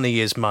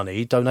money is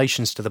money.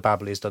 Donations to the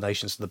Babble is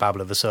donations to the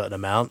Babble of a certain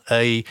amount.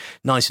 A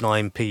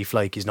 99p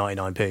flake is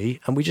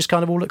 99p. And we just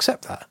kind of all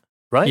accept that,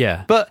 right?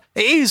 Yeah. But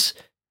it is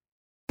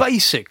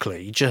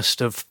basically just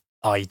an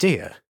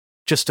idea.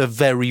 Just a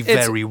very,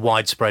 very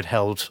widespread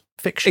held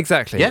fiction.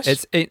 Exactly.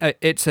 Yes?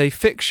 It's a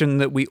fiction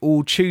that we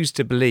all choose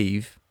to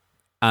believe,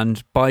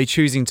 and by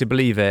choosing to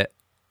believe it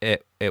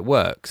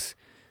works.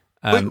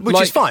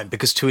 Which is fine,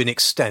 because to an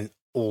extent,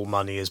 all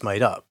money is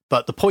made up.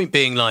 But the point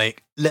being,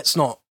 let's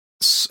not...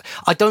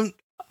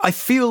 I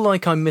feel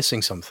like I'm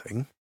missing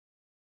something,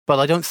 but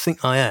I don't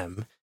think I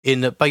am,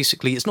 in that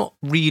basically it's not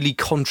really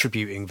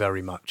contributing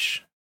very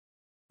much.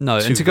 No,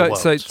 and to go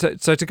to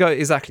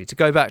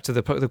go back to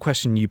the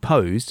question you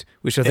posed,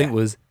 which I think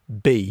was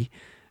B.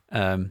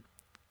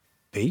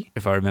 B,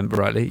 if I remember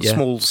rightly.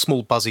 Yeah.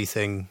 Small buzzy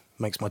thing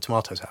makes my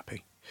tomatoes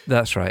happy.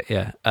 That's right.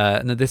 Yeah.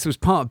 No, this was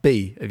part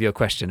B of your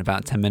question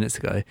about 10 minutes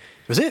ago.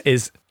 Was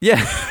it?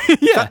 Yeah.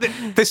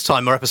 This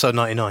time or episode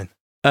 99.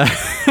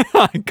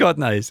 God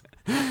knows.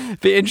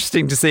 Be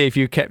interesting to see if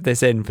you kept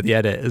this in for the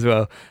edit as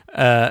well.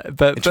 But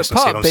part to see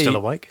if I'm still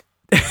awake.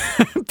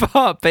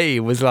 Part B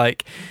was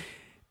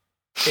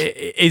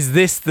is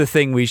this the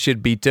thing we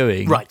should be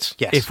doing? Right,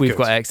 yes. If we've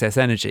got excess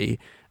energy.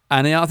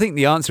 And I think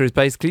the answer is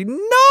basically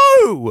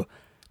no.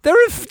 There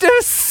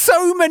are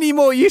so many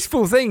more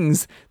useful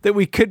things that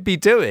we could be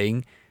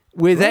doing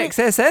with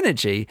excess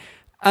energy.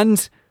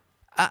 And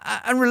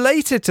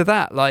related to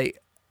that, like,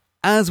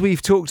 as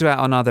we've talked about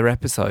on other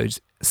episodes,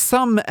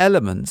 some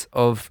elements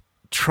of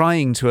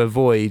trying to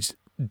avoid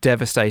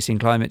devastating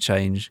climate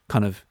change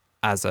kind of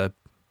as a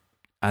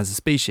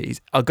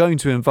species are going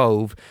to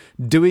involve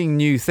doing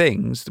new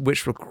things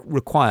which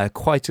require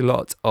quite a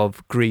lot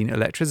of green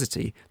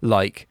electricity,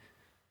 like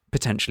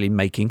potentially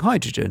making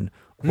hydrogen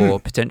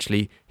or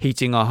potentially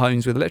heating our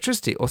homes with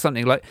electricity or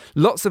something. Like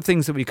lots of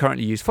things that we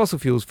currently use fossil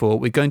fuels for,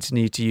 we're going to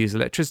need to use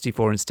electricity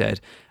for instead.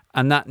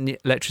 And that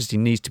electricity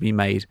needs to be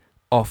made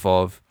off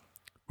of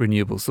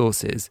renewable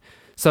sources.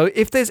 So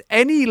if there's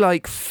any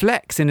like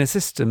flex in a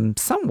system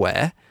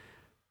somewhere,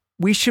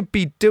 we should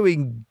be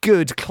doing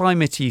good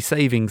climate-y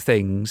saving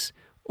things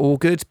or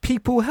good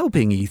people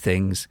helping-y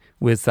things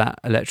with that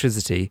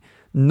electricity,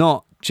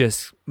 not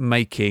just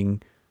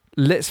making,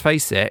 let's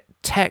face it,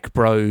 tech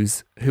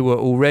bros who are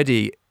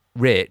already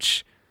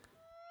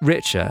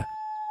richer.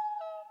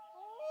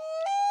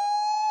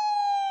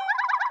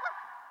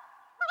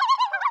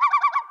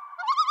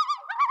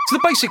 So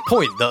the basic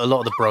point that a lot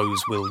of the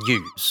bros will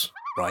use,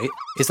 right,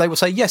 is they will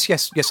say,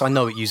 yes, I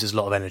know it uses a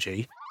lot of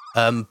energy,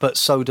 but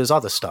so does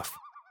other stuff.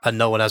 And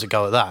no one has a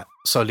go at that,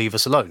 so leave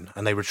us alone.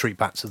 And they retreat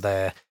back to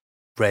their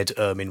red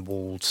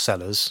ermine-walled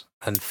cellars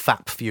and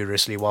fap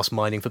furiously whilst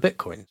mining for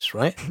bitcoins,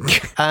 right?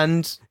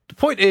 And the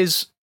point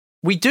is,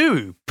 we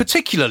do,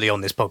 particularly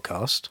on this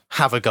podcast,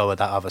 have a go at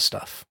that other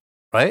stuff,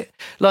 right?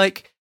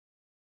 Like,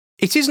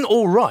 it isn't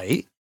all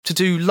right to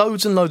do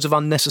loads and loads of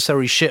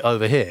unnecessary shit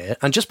over here,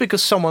 and just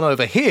because someone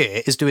over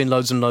here is doing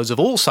loads and loads of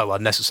also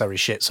unnecessary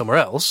shit somewhere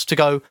else, to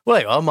go, well,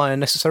 there you are, my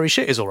unnecessary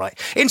shit is all right.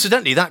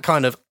 Incidentally, that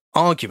kind of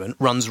argument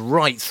runs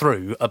right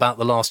through about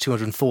the last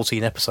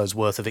 214 episodes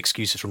worth of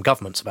excuses from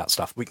governments about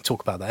stuff. We can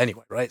talk about that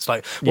anyway, right? It's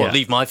like, well,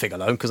 leave my thing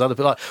alone, because other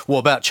people are like, what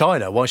about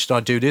China? Why should I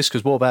do this?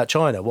 Because what about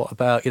China? What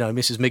about,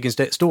 Mrs. Miggins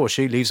next door?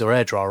 She leaves her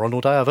hairdryer on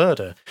all day, I've heard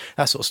her.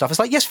 That sort of stuff. It's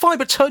like, yes, fine,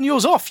 but turn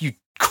yours off, you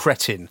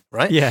cretin,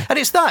 right? Yeah. And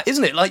it's that,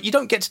 isn't it? Like, you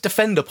don't get to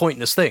defend a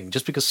pointless thing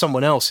just because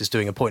someone else is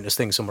doing a pointless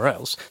thing somewhere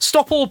else.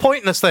 Stop all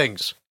pointless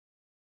things.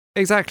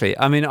 Exactly.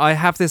 I mean, I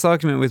have this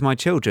argument with my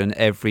children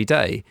every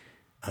day.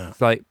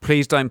 Like,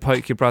 please don't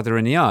poke your brother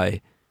in the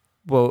eye.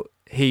 Well,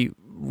 he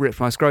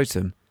ripped my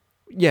scrotum.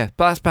 Yeah,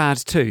 but that's bad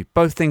too.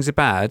 Both things are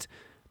bad.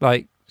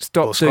 Like,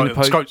 stop doing the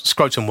poke.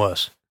 Scrotum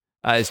worse.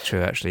 That is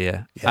true, actually,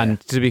 yeah.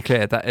 And to be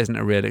clear, that isn't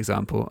a real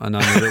example, and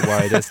I'm a bit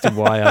worried as to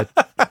why I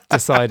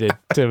decided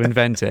to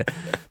invent it.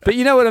 But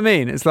you know what I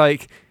mean? It's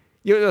like,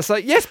 you're just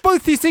like, yes,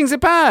 both these things are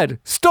bad.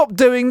 Stop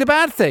doing the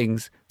bad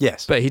things.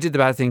 Yes. But he did the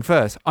bad thing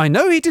first. I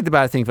know he did the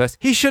bad thing first.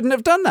 He shouldn't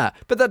have done that.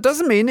 But that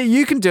doesn't mean that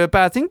you can do a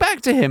bad thing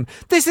back to him.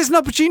 This is an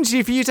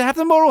opportunity for you to have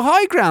the moral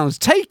high ground.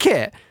 Take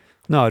it.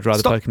 No, I'd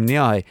rather poke him in the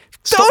eye.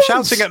 Stop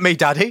shouting at me,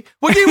 Daddy.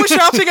 Well, you were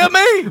shouting at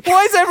me.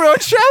 Why is everyone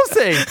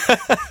shouting?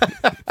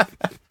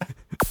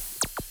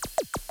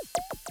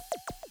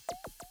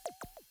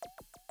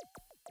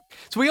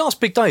 So we asked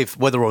Big Dave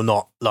whether or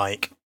not,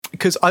 like,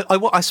 because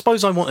I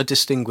suppose I want to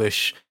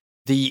distinguish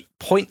the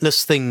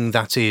pointless thing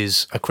that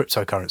is a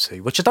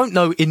cryptocurrency, which I don't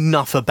know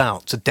enough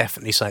about to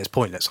definitely say it's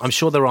pointless. I'm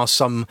sure there are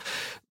some,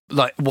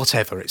 like,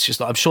 whatever. It's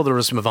just like, I'm sure there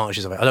are some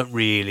advantages of it. I don't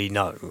really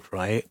know,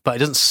 right? But it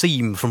doesn't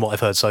seem, from what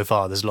I've heard so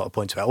far, there's a lot of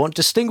point to it. I want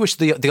to distinguish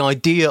the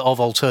idea of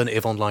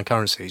alternative online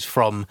currencies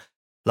from,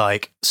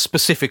 like,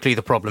 specifically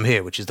the problem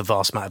here, which is the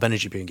vast amount of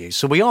energy being used.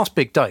 So we asked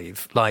Big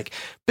Dave, like,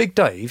 Big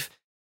Dave,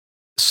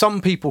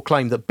 some people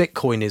claim that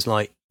Bitcoin is,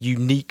 like,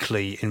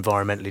 uniquely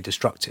environmentally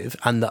destructive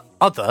and that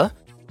other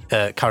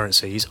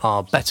currencies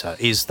are better.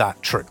 Is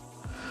that true?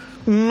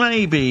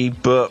 Maybe,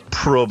 but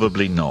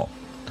probably not.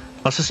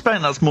 I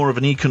suspect that's more of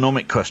an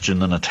economic question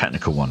than a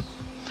technical one.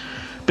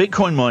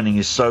 Bitcoin mining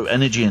is so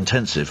energy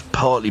intensive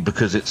partly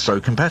because it's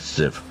so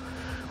competitive,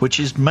 which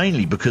is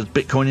mainly because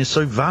Bitcoin is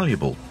so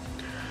valuable.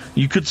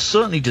 You could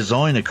certainly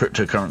design a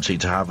cryptocurrency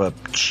to have a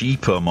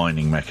cheaper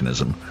mining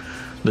mechanism.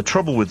 The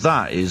trouble with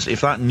that is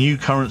if that new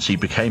currency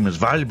became as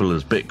valuable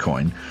as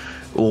Bitcoin,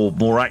 or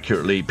more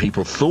accurately,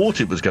 people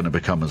thought it was going to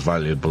become as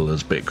valuable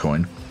as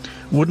Bitcoin,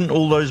 wouldn't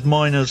all those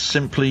miners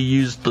simply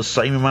use the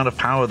same amount of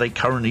power they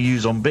currently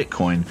use on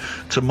Bitcoin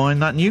to mine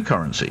that new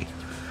currency?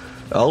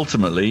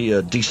 Ultimately,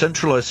 a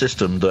decentralized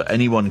system that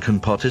anyone can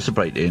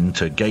participate in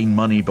to gain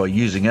money by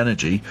using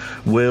energy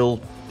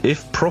will,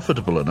 if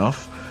profitable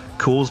enough,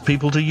 cause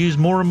people to use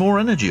more and more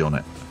energy on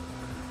it.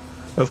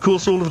 Of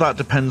course, all of that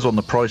depends on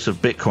the price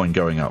of Bitcoin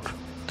going up,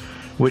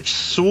 which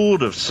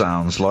sort of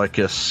sounds like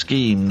a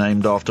scheme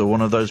named after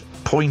one of those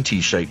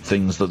pointy-shaped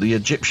things that the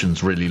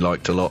Egyptians really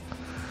liked a lot.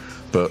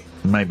 But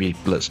maybe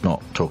let's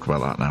not talk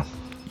about that now.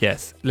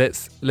 Yes,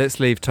 let's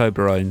leave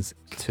Toblerones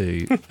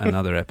to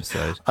another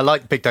episode. I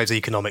like Big Dave's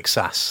economic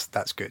sass.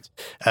 That's good.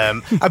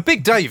 And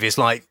Big Dave is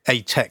like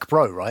a tech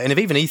bro, right? And if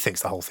even he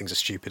thinks the whole thing's a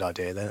stupid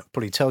idea, then it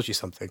probably tells you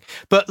something.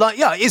 But, like,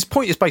 yeah, his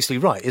point is basically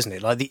right, isn't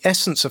it? Like, the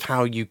essence of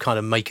how you kind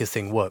of make a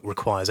thing work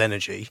requires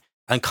energy.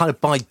 And kind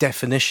of by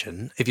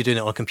definition, if you're doing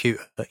it on a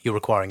computer, you're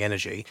requiring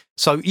energy.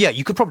 So yeah,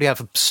 you could probably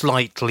have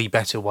slightly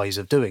better ways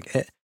of doing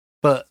it.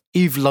 But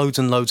if loads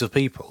and loads of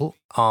people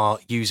are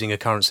using a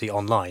currency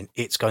online,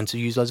 it's going to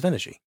use loads of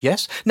energy.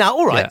 Yes? Now,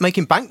 all right,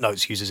 making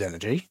banknotes uses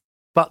energy.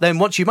 But then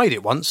once you made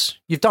it once,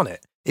 you've done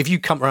it. If you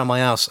come around my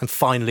house and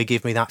finally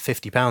give me that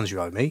 £50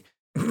 you owe me,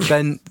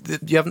 then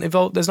you haven't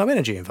involved. There's no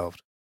energy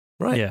involved.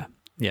 Right.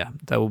 Yeah,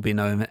 there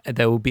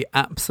will be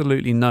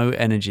absolutely no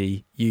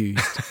energy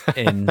used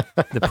in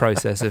the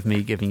process of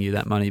me giving you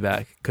that money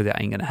back, because it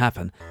ain't going to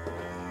happen.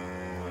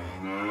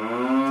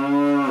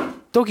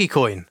 Doggy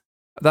coin.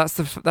 That's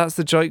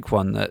the joke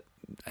one that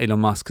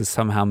Elon Musk has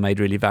somehow made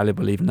really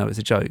valuable, even though it's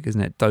a joke,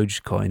 isn't it?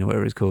 Dogecoin or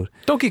whatever it's called.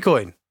 Doggy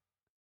coin.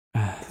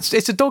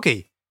 It's a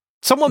doggy.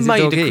 Someone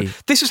made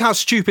this is how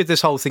stupid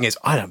this whole thing is.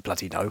 I don't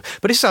bloody know,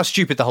 but this is how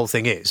stupid the whole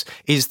thing is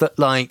that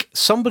like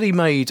somebody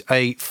made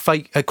a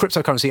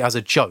cryptocurrency as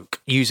a joke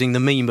using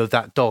the meme of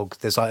that dog.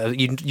 There's like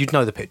you'd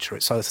know the picture.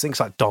 So things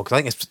like dog. I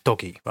think it's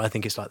doggy. Right? I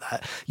think it's like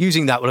that.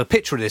 Using that with a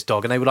picture of this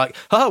dog, and they were like,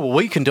 "Oh, well,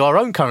 we can do our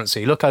own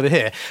currency. Look over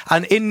here."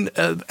 And in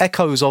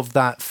echoes of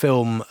that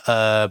film,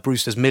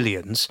 Brewster's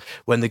Millions,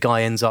 when the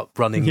guy ends up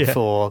running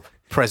for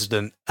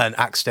president and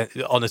accident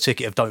on a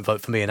ticket of "Don't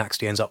vote for me" and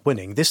actually ends up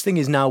winning. This thing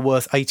is now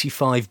worth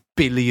 $85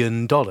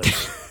 billion.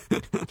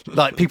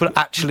 Like, people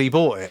actually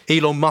bought it.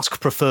 Elon Musk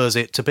prefers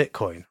it to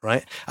Bitcoin,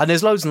 right? And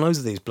there's loads and loads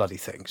of these bloody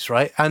things,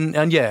 right? And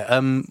I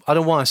don't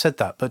know why I said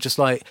that, but just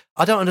like,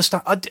 I don't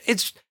understand.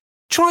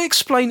 Try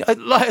explain,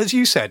 like as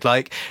you said,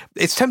 like,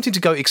 it's tempting to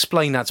go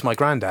explain that to my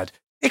granddad.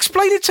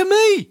 Explain it to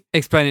me.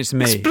 Explain it to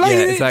me.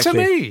 Explain it to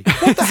me.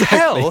 What the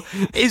hell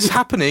is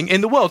happening in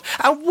the world?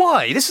 And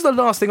why? This is the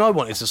last thing I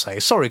wanted to say.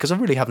 Sorry, because I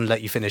really haven't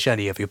let you finish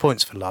any of your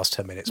points for the last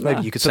 10 minutes.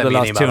 Maybe you could send me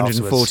an email afterwards.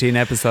 For the last 214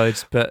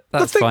 episodes, but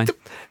that's fine.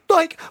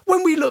 Like,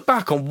 when we look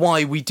back on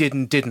why we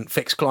didn't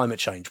fix climate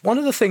change, one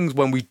of the things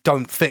when we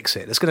don't fix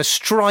it that's going to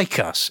strike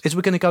us is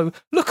we're going to go,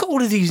 look at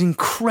all of these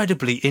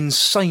incredibly,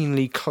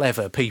 insanely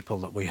clever people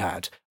that we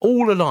had,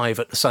 all alive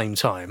at the same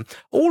time,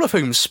 all of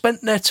whom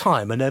spent their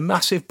time and their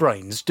massive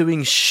brains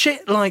doing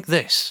shit like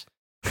this,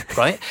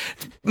 right?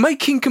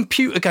 Making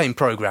computer game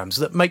programs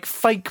that make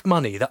fake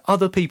money that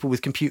other people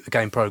with computer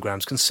game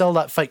programs can sell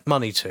that fake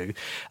money to,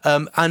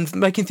 and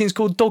making things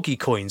called doggy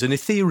coins and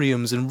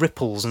Ethereums and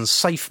Ripples and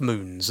Safe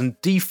Moons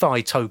and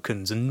DeFi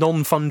tokens and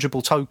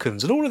non-fungible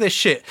tokens and all of this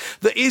shit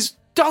that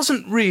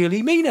doesn't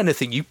really mean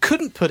anything. You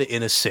couldn't put it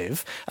in a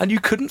sieve and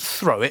you couldn't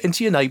throw it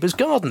into your neighbour's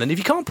garden. And if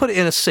you can't put it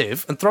in a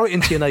sieve and throw it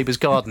into your neighbour's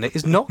garden, it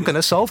is not going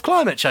to solve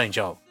climate change,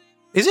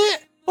 Is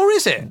it? Or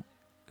is it?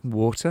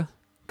 Water?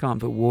 Can't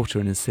put water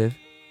in a sieve.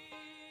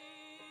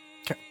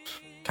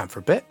 Can for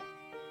a bit.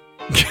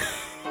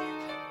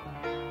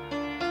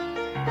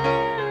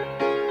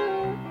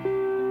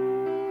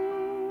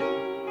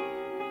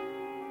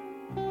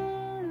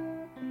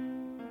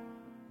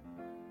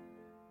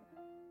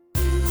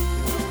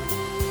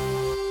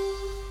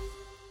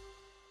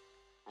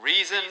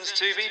 Reasons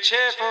to be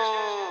cheerful.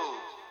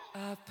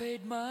 I've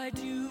paid my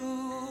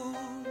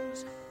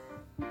dues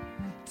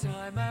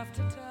time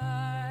after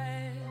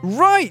time.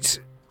 Right,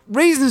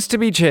 reasons to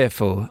be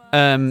cheerful.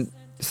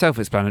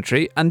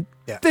 Self-explanatory, and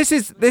this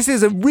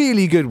is a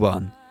really good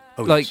one.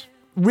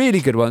 Really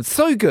good one.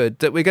 So good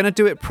that we're going to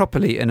do it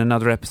properly in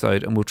another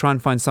episode, and we'll try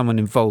and find someone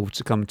involved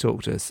to come and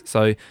talk to us.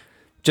 So,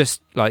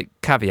 just like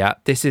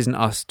caveat, this isn't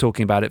us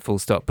talking about it full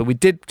stop, but we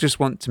did just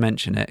want to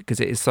mention it because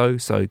it is so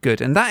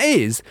good, and that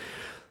is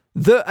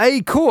that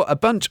a court, a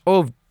bunch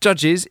of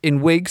judges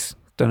in wigs.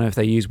 Don't know if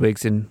they use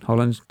wigs in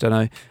Holland. Don't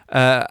know.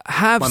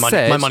 Have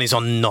said my money's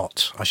on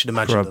not. I should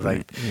imagine probably,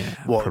 that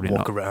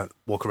they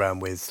walk around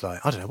with,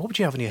 like, I don't know, what would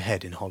you have on your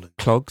head in Holland?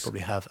 Clogs.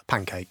 Probably have a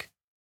pancake.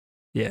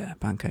 Yeah,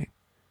 pancake.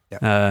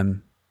 Yeah.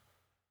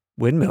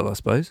 Windmill, I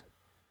suppose.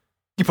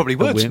 You probably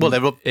would. Well,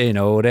 they're in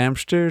old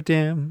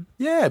Amsterdam.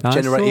 Yeah,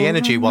 generating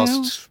energy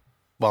whilst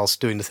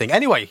doing the thing.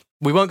 Anyway,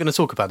 we weren't going to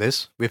talk about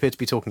this. We appear to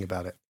be talking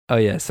about it. Oh,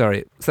 yeah,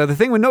 sorry. So the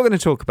thing we're not going to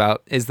talk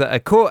about is that a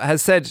court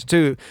has said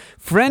to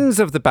Friends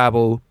of the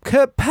Babel,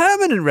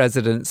 permanent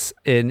residents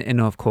in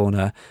North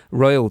Corner,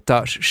 Royal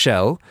Dutch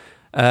Shell,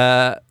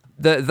 that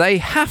they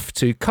have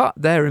to cut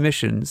their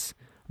emissions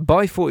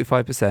by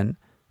 45%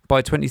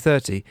 by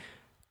 2030.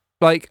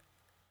 Like,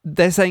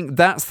 they're saying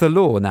that's the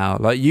law now.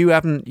 Like, you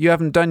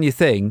haven't done your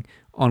thing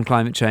on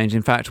climate change.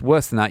 In fact,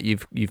 worse than that,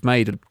 you've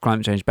made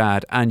climate change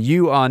bad, and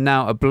you are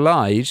now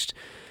obliged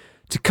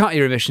to cut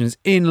your emissions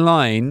in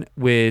line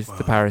with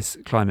the Paris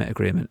Climate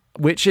Agreement,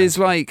 which is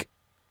like,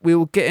 we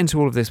will get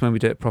into all of this when we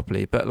do it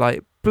properly, but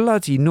like,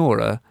 bloody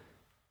Nora,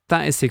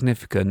 that is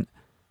significant.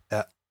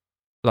 Yeah.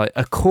 Like,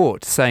 a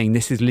court saying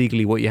this is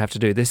legally what you have to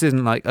do. This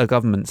isn't like a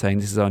government saying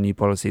this is our new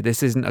policy.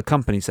 This isn't a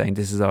company saying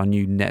this is our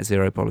new net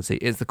zero policy.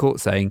 It's the court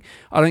saying,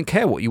 I don't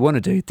care what you want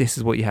to do, this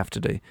is what you have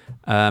to do.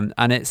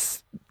 And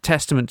it's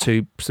testament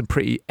to some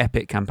pretty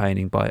epic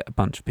campaigning by a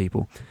bunch of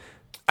people.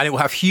 And it will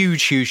have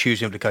huge, huge,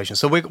 huge implications.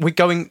 So we're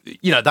going,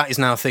 that is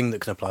now a thing that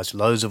can apply to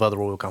loads of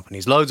other oil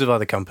companies, loads of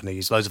other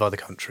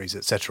countries,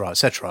 et cetera, et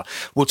cetera.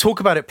 We'll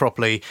talk about it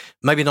properly,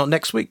 maybe not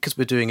next week because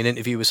we're doing an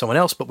interview with someone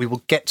else, but we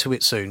will get to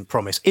it soon,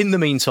 promise. In the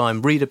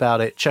meantime, read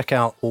about it, check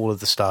out all of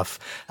the stuff,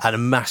 and a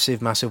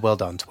massive, massive well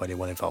done to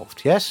anyone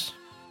involved. Yes?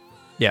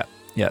 Yeah.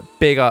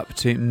 Big up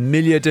to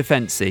Milieu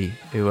Defensie,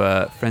 who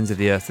are Friends of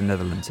the Earth in the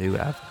Netherlands, who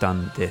have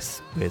done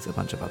this with a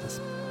bunch of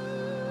others.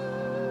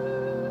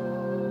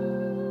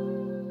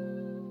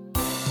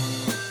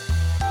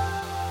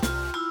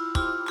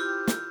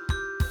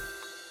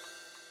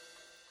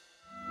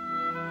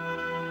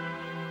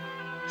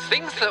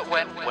 Things that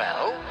went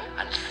well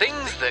and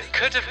things that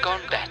could have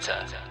gone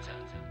better.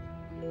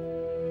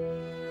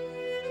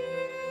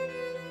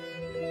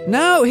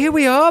 Now, here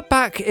we are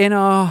back in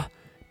our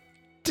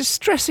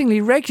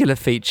distressingly regular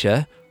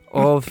feature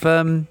of,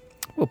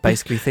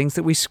 basically things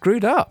that we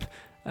screwed up.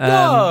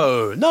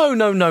 No.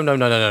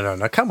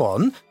 Come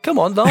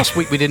on. Last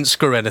week we didn't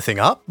screw anything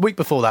up. Week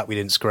before that we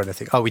didn't screw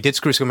anything. Oh, we did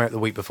screw something up the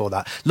week before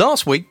that.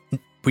 Last week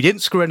we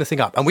didn't screw anything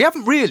up. And we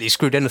haven't really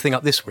screwed anything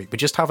up this week. We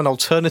just have an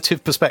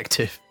alternative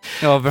perspective.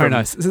 Oh, very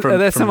nice. Are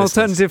there some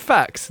alternative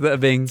facts that are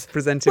being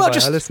presented by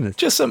our listeners?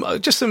 Just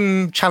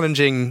some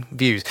challenging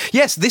views.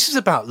 Yes, this is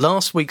about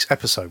last week's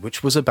episode,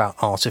 which was about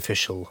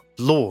artificial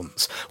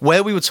lawns,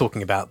 where we were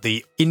talking about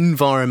the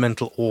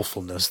environmental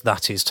awfulness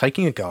that is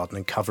taking a garden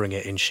and covering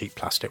it in sheet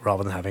plastic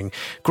rather than having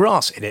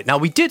grass in it. Now,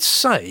 we did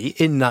say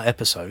in that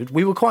episode,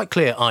 we were quite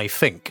clear, I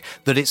think,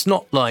 that it's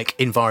not like,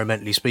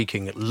 environmentally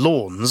speaking,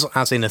 lawns,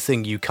 as in a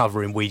thing you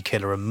cover in weed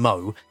killer and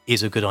mow,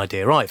 is a good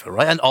idea either,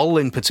 right? And Ol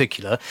in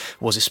particular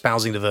was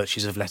espousing the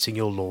virtues of letting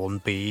your lawn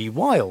be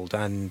wild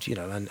and,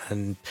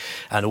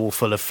 and all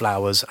full of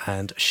flowers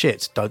and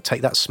shit. Don't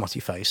take that smutty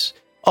face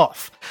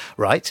off,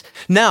 right?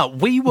 Now,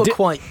 we were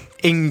quite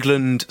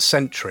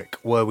England-centric,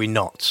 were we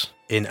not,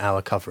 in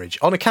our coverage?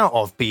 On account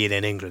of being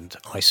in England,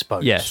 I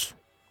suppose. Yes?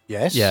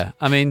 Yeah,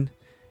 I mean,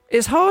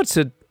 it's hard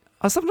to...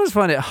 I sometimes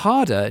find it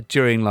harder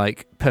during,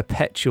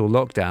 perpetual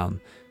lockdown.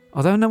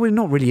 Although, no, we're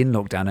not really in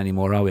lockdown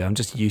anymore, are we? I'm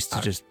just used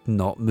to just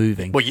not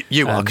moving. Well,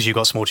 you are, because you've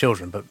got small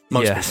children, but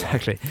most people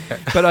exactly.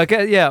 But I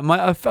get,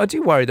 I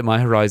do worry that my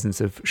horizons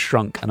have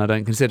shrunk and I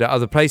don't consider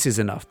other places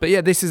enough. But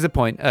yeah, this is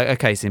a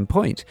case in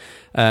point.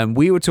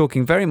 We were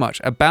talking very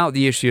much about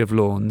the issue of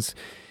lawns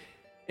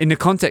in the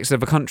context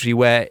of a country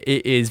where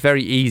it is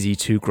very easy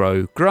to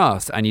grow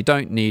grass and you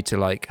don't need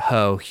to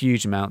hurl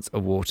huge amounts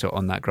of water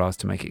on that grass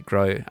to make it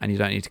grow, and you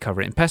don't need to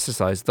cover it in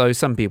pesticides, though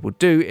some people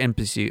do in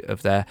pursuit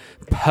of their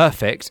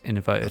perfect, in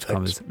inverted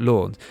commas,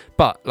 lawns.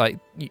 But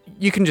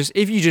you can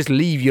if you just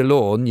leave your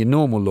lawn, your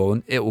normal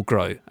lawn, it will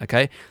grow,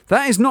 okay?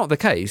 That is not the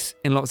case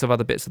in lots of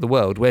other bits of the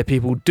world where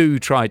people do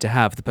try to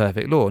have the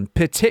perfect lawn,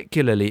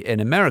 particularly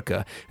in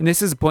America. And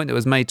this is a point that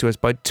was made to us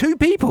by two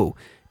people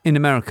in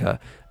America,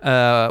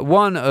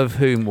 one of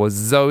whom was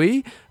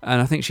Zoe,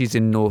 and I think she's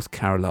in North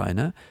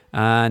Carolina,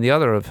 and the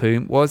other of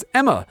whom was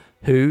Emma,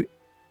 who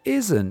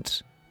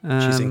isn't.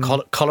 She's in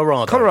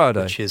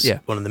Colorado, which is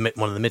one of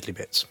the middly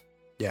bits.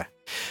 Yeah.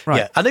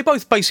 Right. Yeah. And they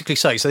both basically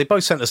say, so they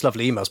both sent us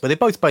lovely emails, but they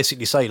both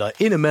basically say,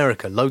 in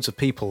America, loads of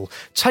people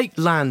take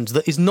land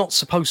that is not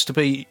supposed to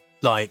be,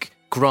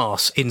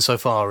 grass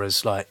insofar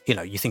as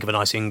you think of a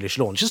nice English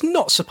lawn. It's just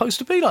not supposed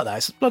to be like that.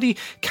 It's bloody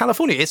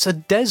California. It's a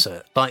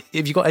desert.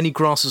 If you've got any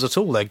grasses at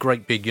all, they're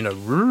great big,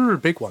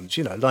 big ones,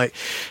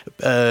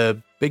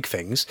 big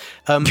things.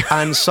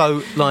 And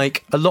so a lot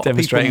of people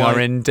demonstrating our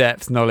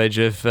in-depth knowledge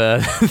of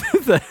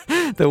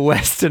the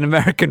Western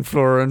American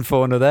flora and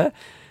fauna there.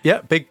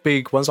 Yeah,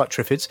 big ones like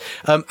triffids.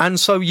 And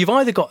so you've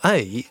either got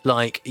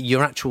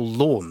your actual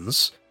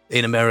lawns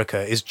in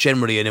America is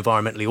generally an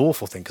environmentally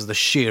awful thing because the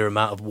sheer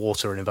amount of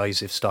water and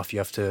invasive stuff you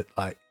have to,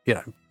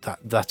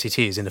 that it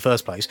is in the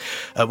first place,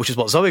 which is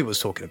what Zoe was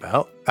talking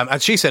about.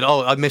 And she said,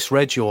 I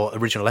misread your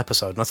original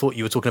episode and I thought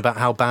you were talking about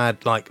how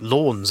bad,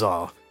 lawns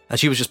are. And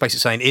she was just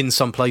basically saying in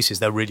some places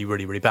they're really,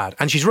 really, really bad.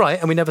 And she's right,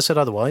 and we never said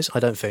otherwise, I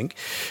don't think.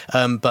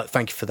 But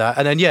thank you for that.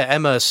 And then,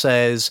 Emma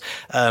says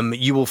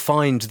you will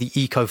find the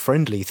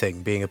eco-friendly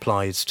thing being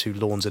applied to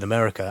lawns in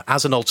America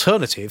as an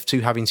alternative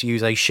to having to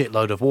use a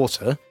shitload of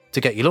water to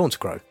get your lawn to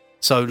grow.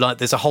 So,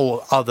 there's a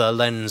whole other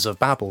lens of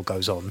babble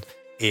goes on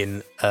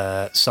in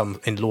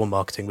lawn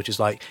marketing, which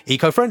is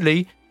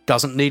eco-friendly,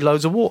 doesn't need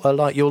loads of water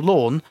like your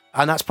lawn.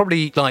 And that's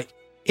probably,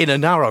 in a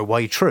narrow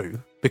way true,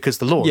 because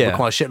the lawn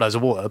requires shitloads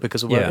of water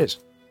because of where it is.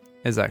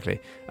 Exactly.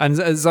 And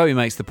Zoe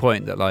makes the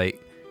point that,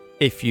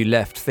 if you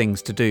left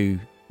things to do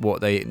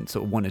what they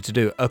sort of wanted to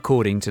do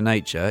according to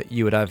nature,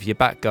 you would have your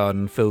back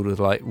garden filled with,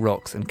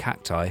 rocks and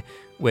cacti,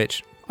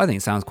 which I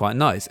think sounds quite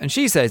nice. And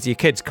she says your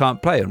kids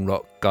can't play on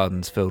rock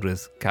gardens filled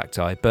with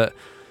cacti, but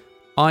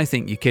I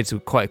think your kids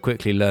would quite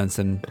quickly learn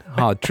some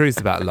hard truths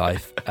about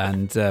life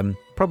and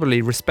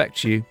probably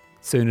respect you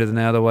sooner than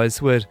they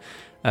otherwise would.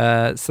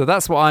 So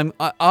that's what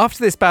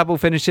after this babble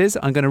finishes,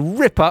 I'm going to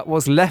rip up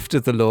what's left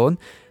of the lawn,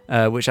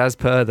 which as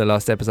per the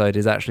last episode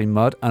is actually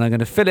mud, and I'm going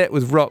to fill it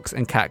with rocks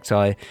and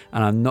cacti,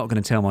 and I'm not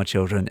going to tell my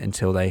children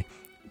until they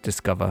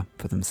discover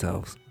for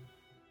themselves.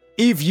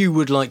 If you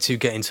would like to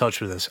get in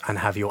touch with us and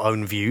have your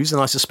own views,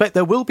 and I suspect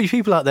there will be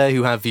people out there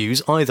who have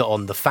views either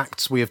on the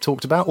facts we have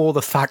talked about or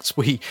the facts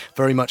we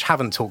very much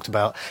haven't talked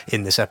about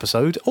in this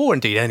episode, or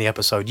indeed any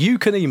episode, you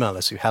can email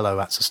us to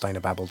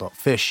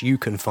hello@sustainababble.fish. You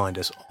can find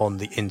us on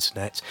the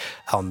internet,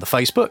 on the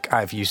Facebook,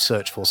 if you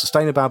search for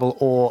Sustainababble,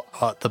 or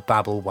at the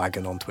Babble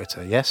Wagon on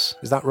Twitter. Yes?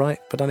 Is that right?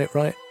 Have I done it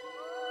right?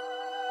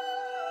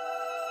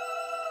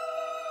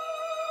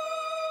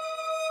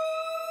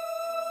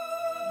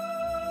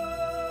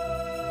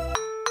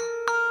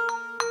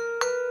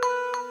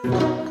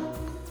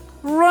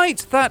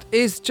 Right, that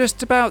is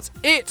just about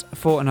it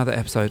for another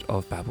episode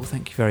of Babble.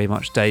 Thank you very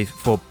much, Dave,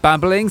 for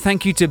babbling.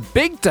 Thank you to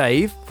Big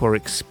Dave for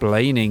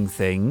explaining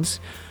things.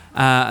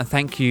 And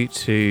thank you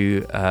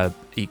to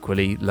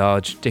equally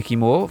large Dickie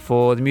Moore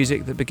for the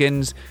music that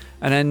begins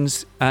and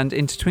ends and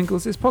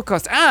intertwinkles this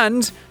podcast.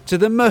 And to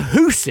the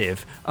mahoosive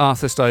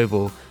Arthur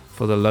Stovall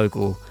for the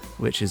logo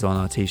which is on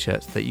our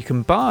t-shirts that you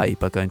can buy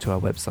by going to our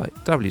website,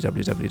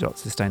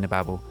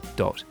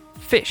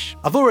 www.sustainababble.fish.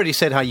 I've already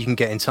said how you can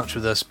get in touch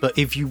with us, but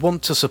if you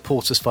want to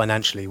support us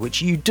financially,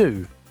 which you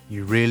do,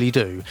 you really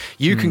do,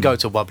 you can go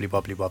to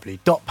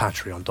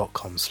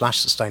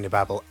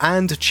wobblywobblywobbly.patreon.com/sustainababble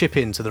and chip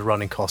into the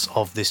running costs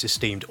of this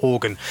esteemed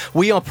organ.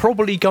 We are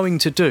probably going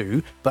to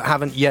do, but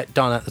haven't yet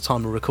done at the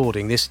time of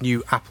recording, this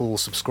new Apple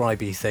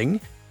subscribey thing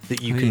that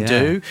you can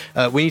do.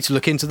 We need to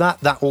look into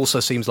that. That also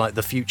seems like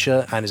the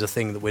future and is a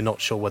thing that we're not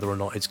sure whether or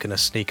not it's going to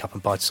sneak up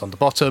and bite us on the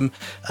bottom.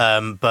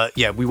 But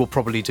yeah, we will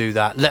probably do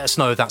that. Let us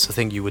know if that's the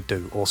thing you would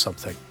do or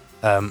something.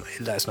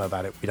 Let us know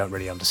about it. We don't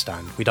really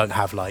understand. We don't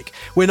have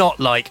we're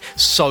not like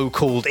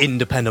so-called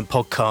independent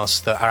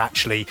podcasts that are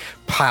actually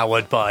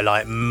powered by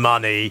like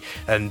money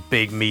and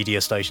big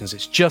media stations.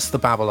 It's just the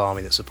Babble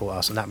army that support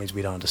us, and that means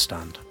we don't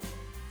understand.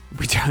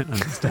 We don't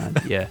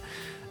understand, yeah.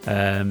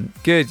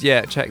 Good,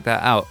 yeah, check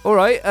that out. All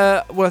right,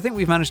 well, I think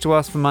we've managed to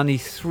ask for money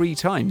 3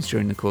 times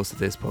during the course of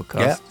this podcast.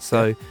 Yeah,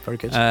 so very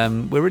good.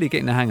 We're really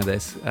getting the hang of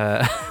this.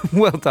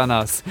 Well done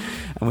us.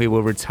 And we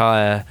will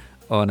retire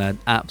on an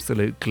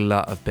absolute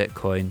glut of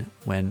Bitcoin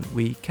when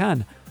we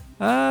can.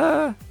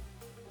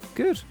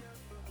 Good.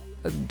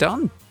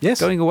 Done. Yes.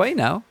 Going away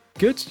now.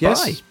 Good,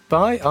 yes.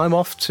 Bye. I'm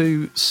off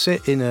to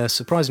sit in a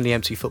surprisingly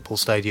empty football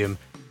stadium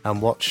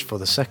and watch for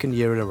the second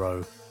year in a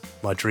row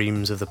my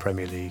dreams of the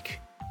Premier League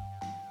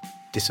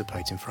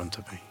dissipate in front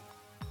of me.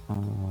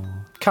 Oh.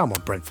 Come on,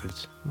 Brentford.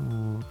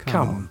 Oh,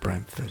 come on,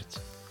 Brentford.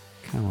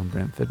 Come on,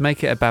 Brentford.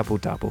 Make it a babble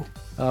double.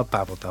 Oh,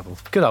 babble double.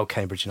 Good old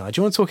Cambridge United.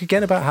 Do you want to talk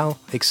again about how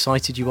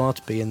excited you are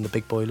to be in the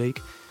big boy league?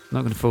 I'm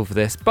not going to fall for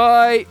this.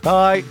 Bye.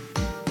 Bye.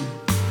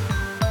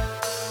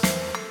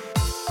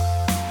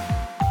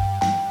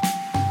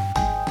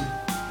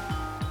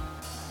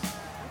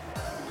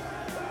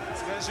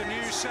 There's a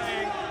new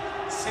saying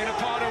in a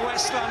part of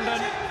West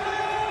London.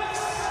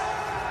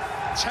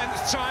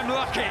 10th time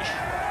lucky.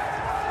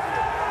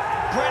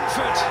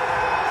 Brentford